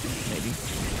 Maybe.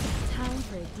 Time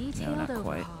for a detailed no, not overhaul.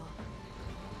 quite.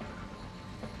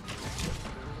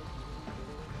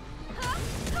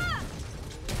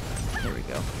 There we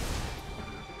go.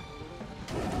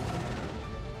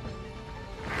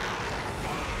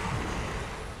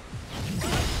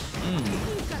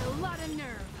 You've got a lot of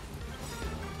nerve.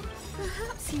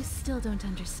 Perhaps you still don't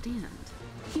understand.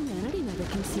 Humanity never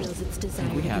conceals its desire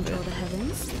to control the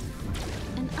heavens.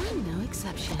 And I'm no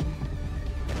exception.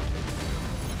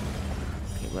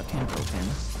 Okay, left hand broken.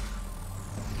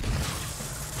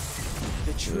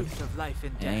 The truth of life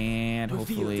and death and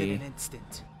hopefully in an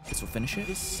instant. This will finish it.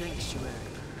 This sanctuary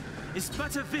is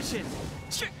but a vision.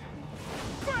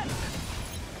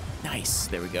 Nice.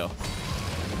 There we go.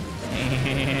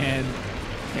 And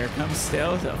here comes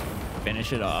Stell to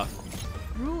finish it off.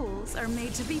 Rules are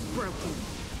made to be broken.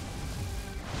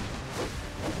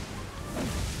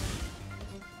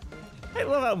 I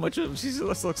love how much of she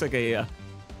just looks like a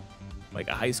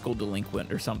high school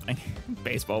delinquent or something.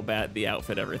 Baseball bat, the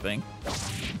outfit, everything.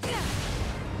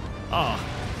 Oh,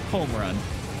 home run.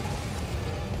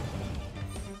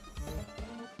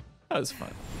 That was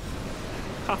fun.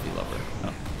 Coffee lover.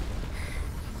 Oh.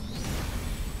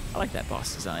 I like that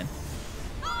boss design.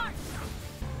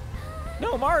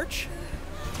 No, March!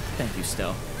 Thank you,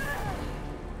 Stell.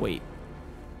 Wait.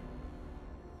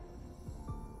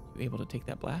 You able to take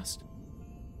that blast?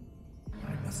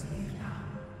 I must leave now.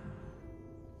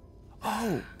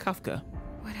 Oh, Kafka.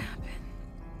 What happened?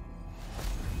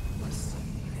 Must see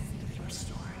the end of your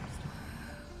story.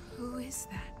 Who is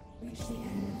that? Reach the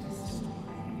end of this story.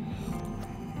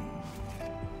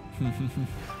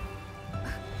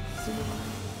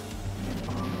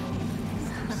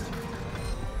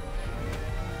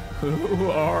 Who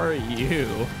are you?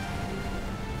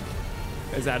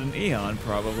 Is that an Eon,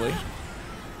 probably?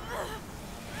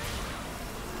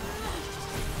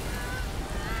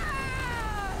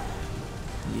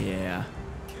 Yeah.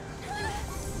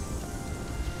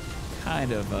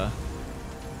 Kind of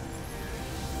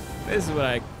This is what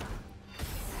I...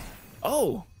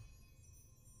 Oh!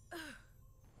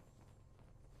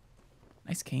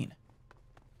 Nice cane.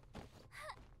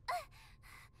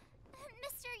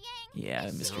 Mr. Yang. Yeah,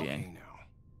 Mr. Okay Yang. now.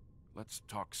 Let's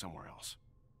talk somewhere else.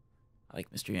 I like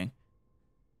Mr. Yang.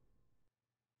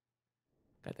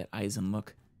 Got that Eisen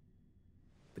look.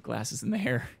 The glasses and the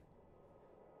hair.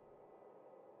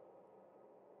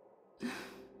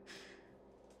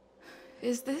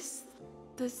 Is this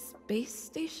the space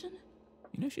station?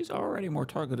 You know, she's already more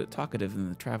talkative than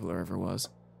the Traveler ever was.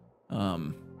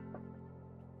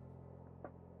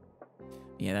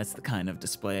 Yeah, that's the kind of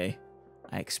display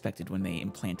I expected when they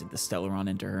implanted the Stellaron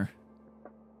into her.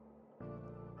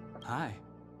 Hi.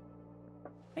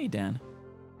 Hey, Dan.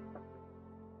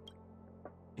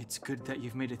 It's good that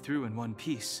you've made it through in one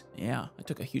piece. Yeah, I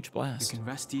took a huge blast. You can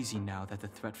rest easy now that the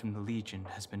threat from the Legion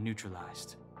has been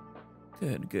neutralized.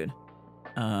 Good, good.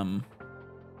 Even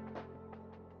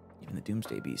the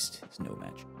Doomsday Beast is no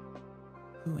match.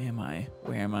 Who am I?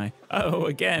 Where am I? Oh,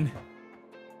 again!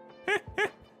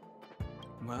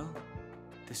 Well,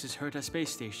 this is Herta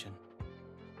Space Station.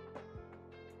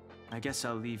 I guess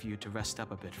I'll leave you to rest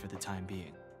up a bit for the time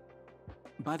being.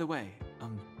 By the way,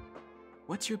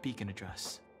 what's your beacon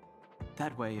address?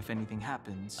 That way, if anything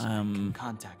happens, I can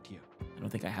contact you. I don't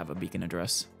think I have a beacon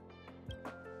address.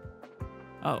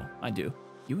 Oh, I do.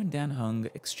 You and Dan Hung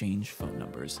exchange phone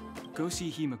numbers. Go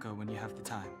see Himiko when you have the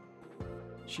time.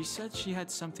 She said she had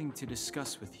something to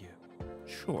discuss with you.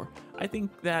 Sure. I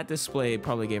think that display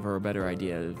probably gave her a better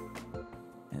idea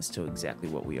as to exactly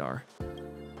what we are.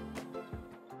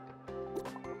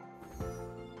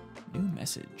 New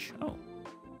message. Oh.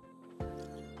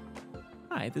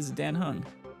 Hi, this is Dan Hung.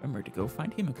 Remember to go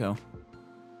find Himiko.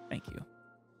 Thank you.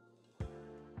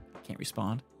 Can't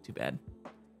respond. Too bad.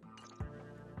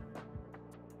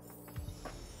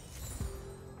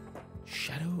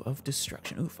 Shadow of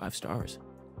Destruction. Ooh, 5 stars.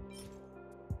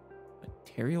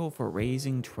 Material for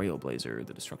raising Trailblazer,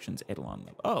 the Destruction's Eidolon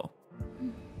level. Oh.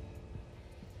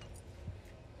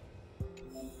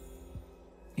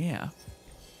 Yeah.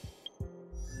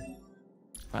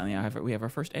 Finally, we have our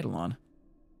first Eidolon.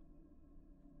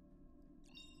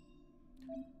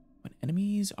 When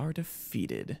enemies are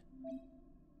defeated.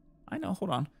 I know,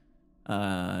 hold on.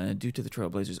 Due to the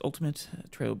Trailblazer's ultimate,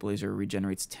 Trailblazer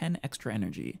regenerates 10 extra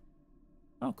energy.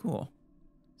 Oh, cool.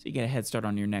 So you get a head start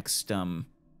on your next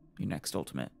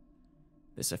ultimate.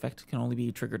 This effect can only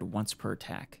be triggered once per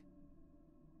attack.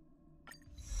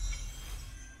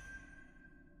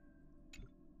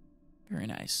 Very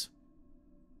nice.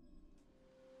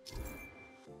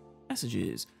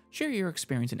 Messages. Share your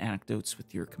experience and anecdotes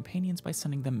with your companions by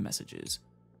sending them messages.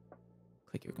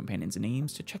 Click your companions'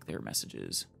 names to check their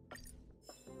messages.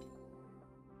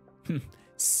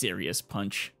 Serious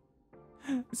Punch.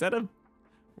 Is that a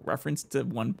reference to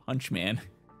One Punch Man?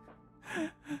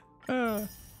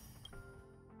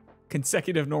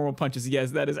 Consecutive normal punches.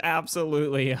 Yes, that is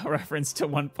absolutely a reference to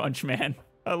One Punch Man.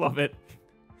 I love it.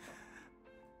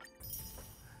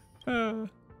 And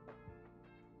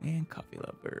coffee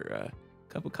lover.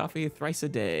 Cup of coffee thrice a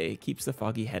day keeps the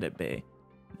foggy head at bay.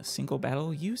 In a single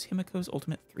battle, use Himiko's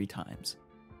ultimate 3 times.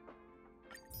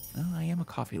 Well, I am a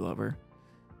coffee lover.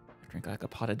 I drink like a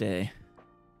pot a day.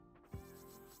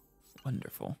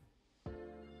 Wonderful.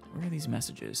 Where are these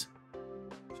messages?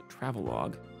 There's a travel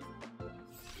log.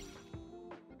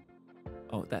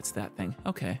 Oh, that's that thing.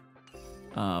 Okay.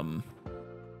 Oh,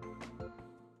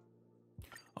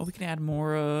 we can add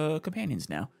more companions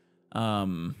now.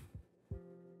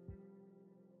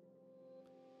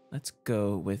 Let's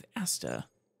go with Asta,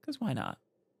 because why not?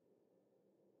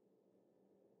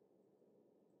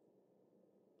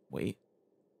 Wait.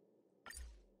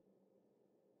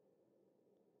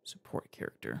 Support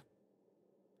character.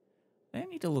 I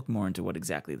need to look more into what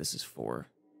exactly this is for.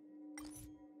 To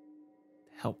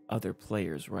help other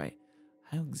players, right?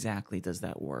 How exactly does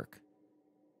that work?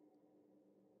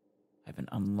 I haven't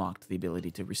unlocked the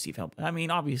ability to receive help. I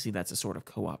mean, obviously that's a sort of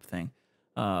co-op thing.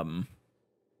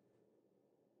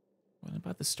 What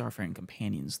about the Starfaring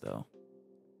companions, though?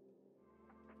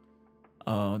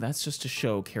 Oh, that's just to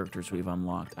show characters we've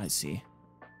unlocked. I see.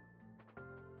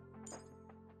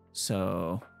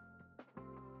 So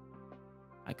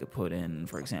I could put in,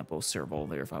 for example, Serval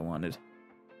there if I wanted.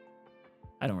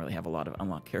 I don't really have a lot of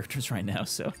unlocked characters right now,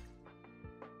 so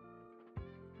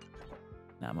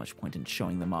not much point in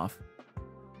showing them off.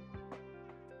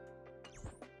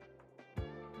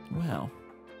 Well,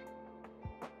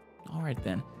 all right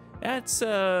then. That's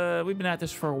we've been at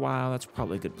this for a while. That's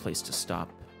probably a good place to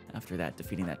stop after that,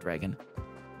 defeating that dragon.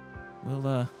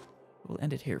 We'll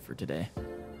end it here for today.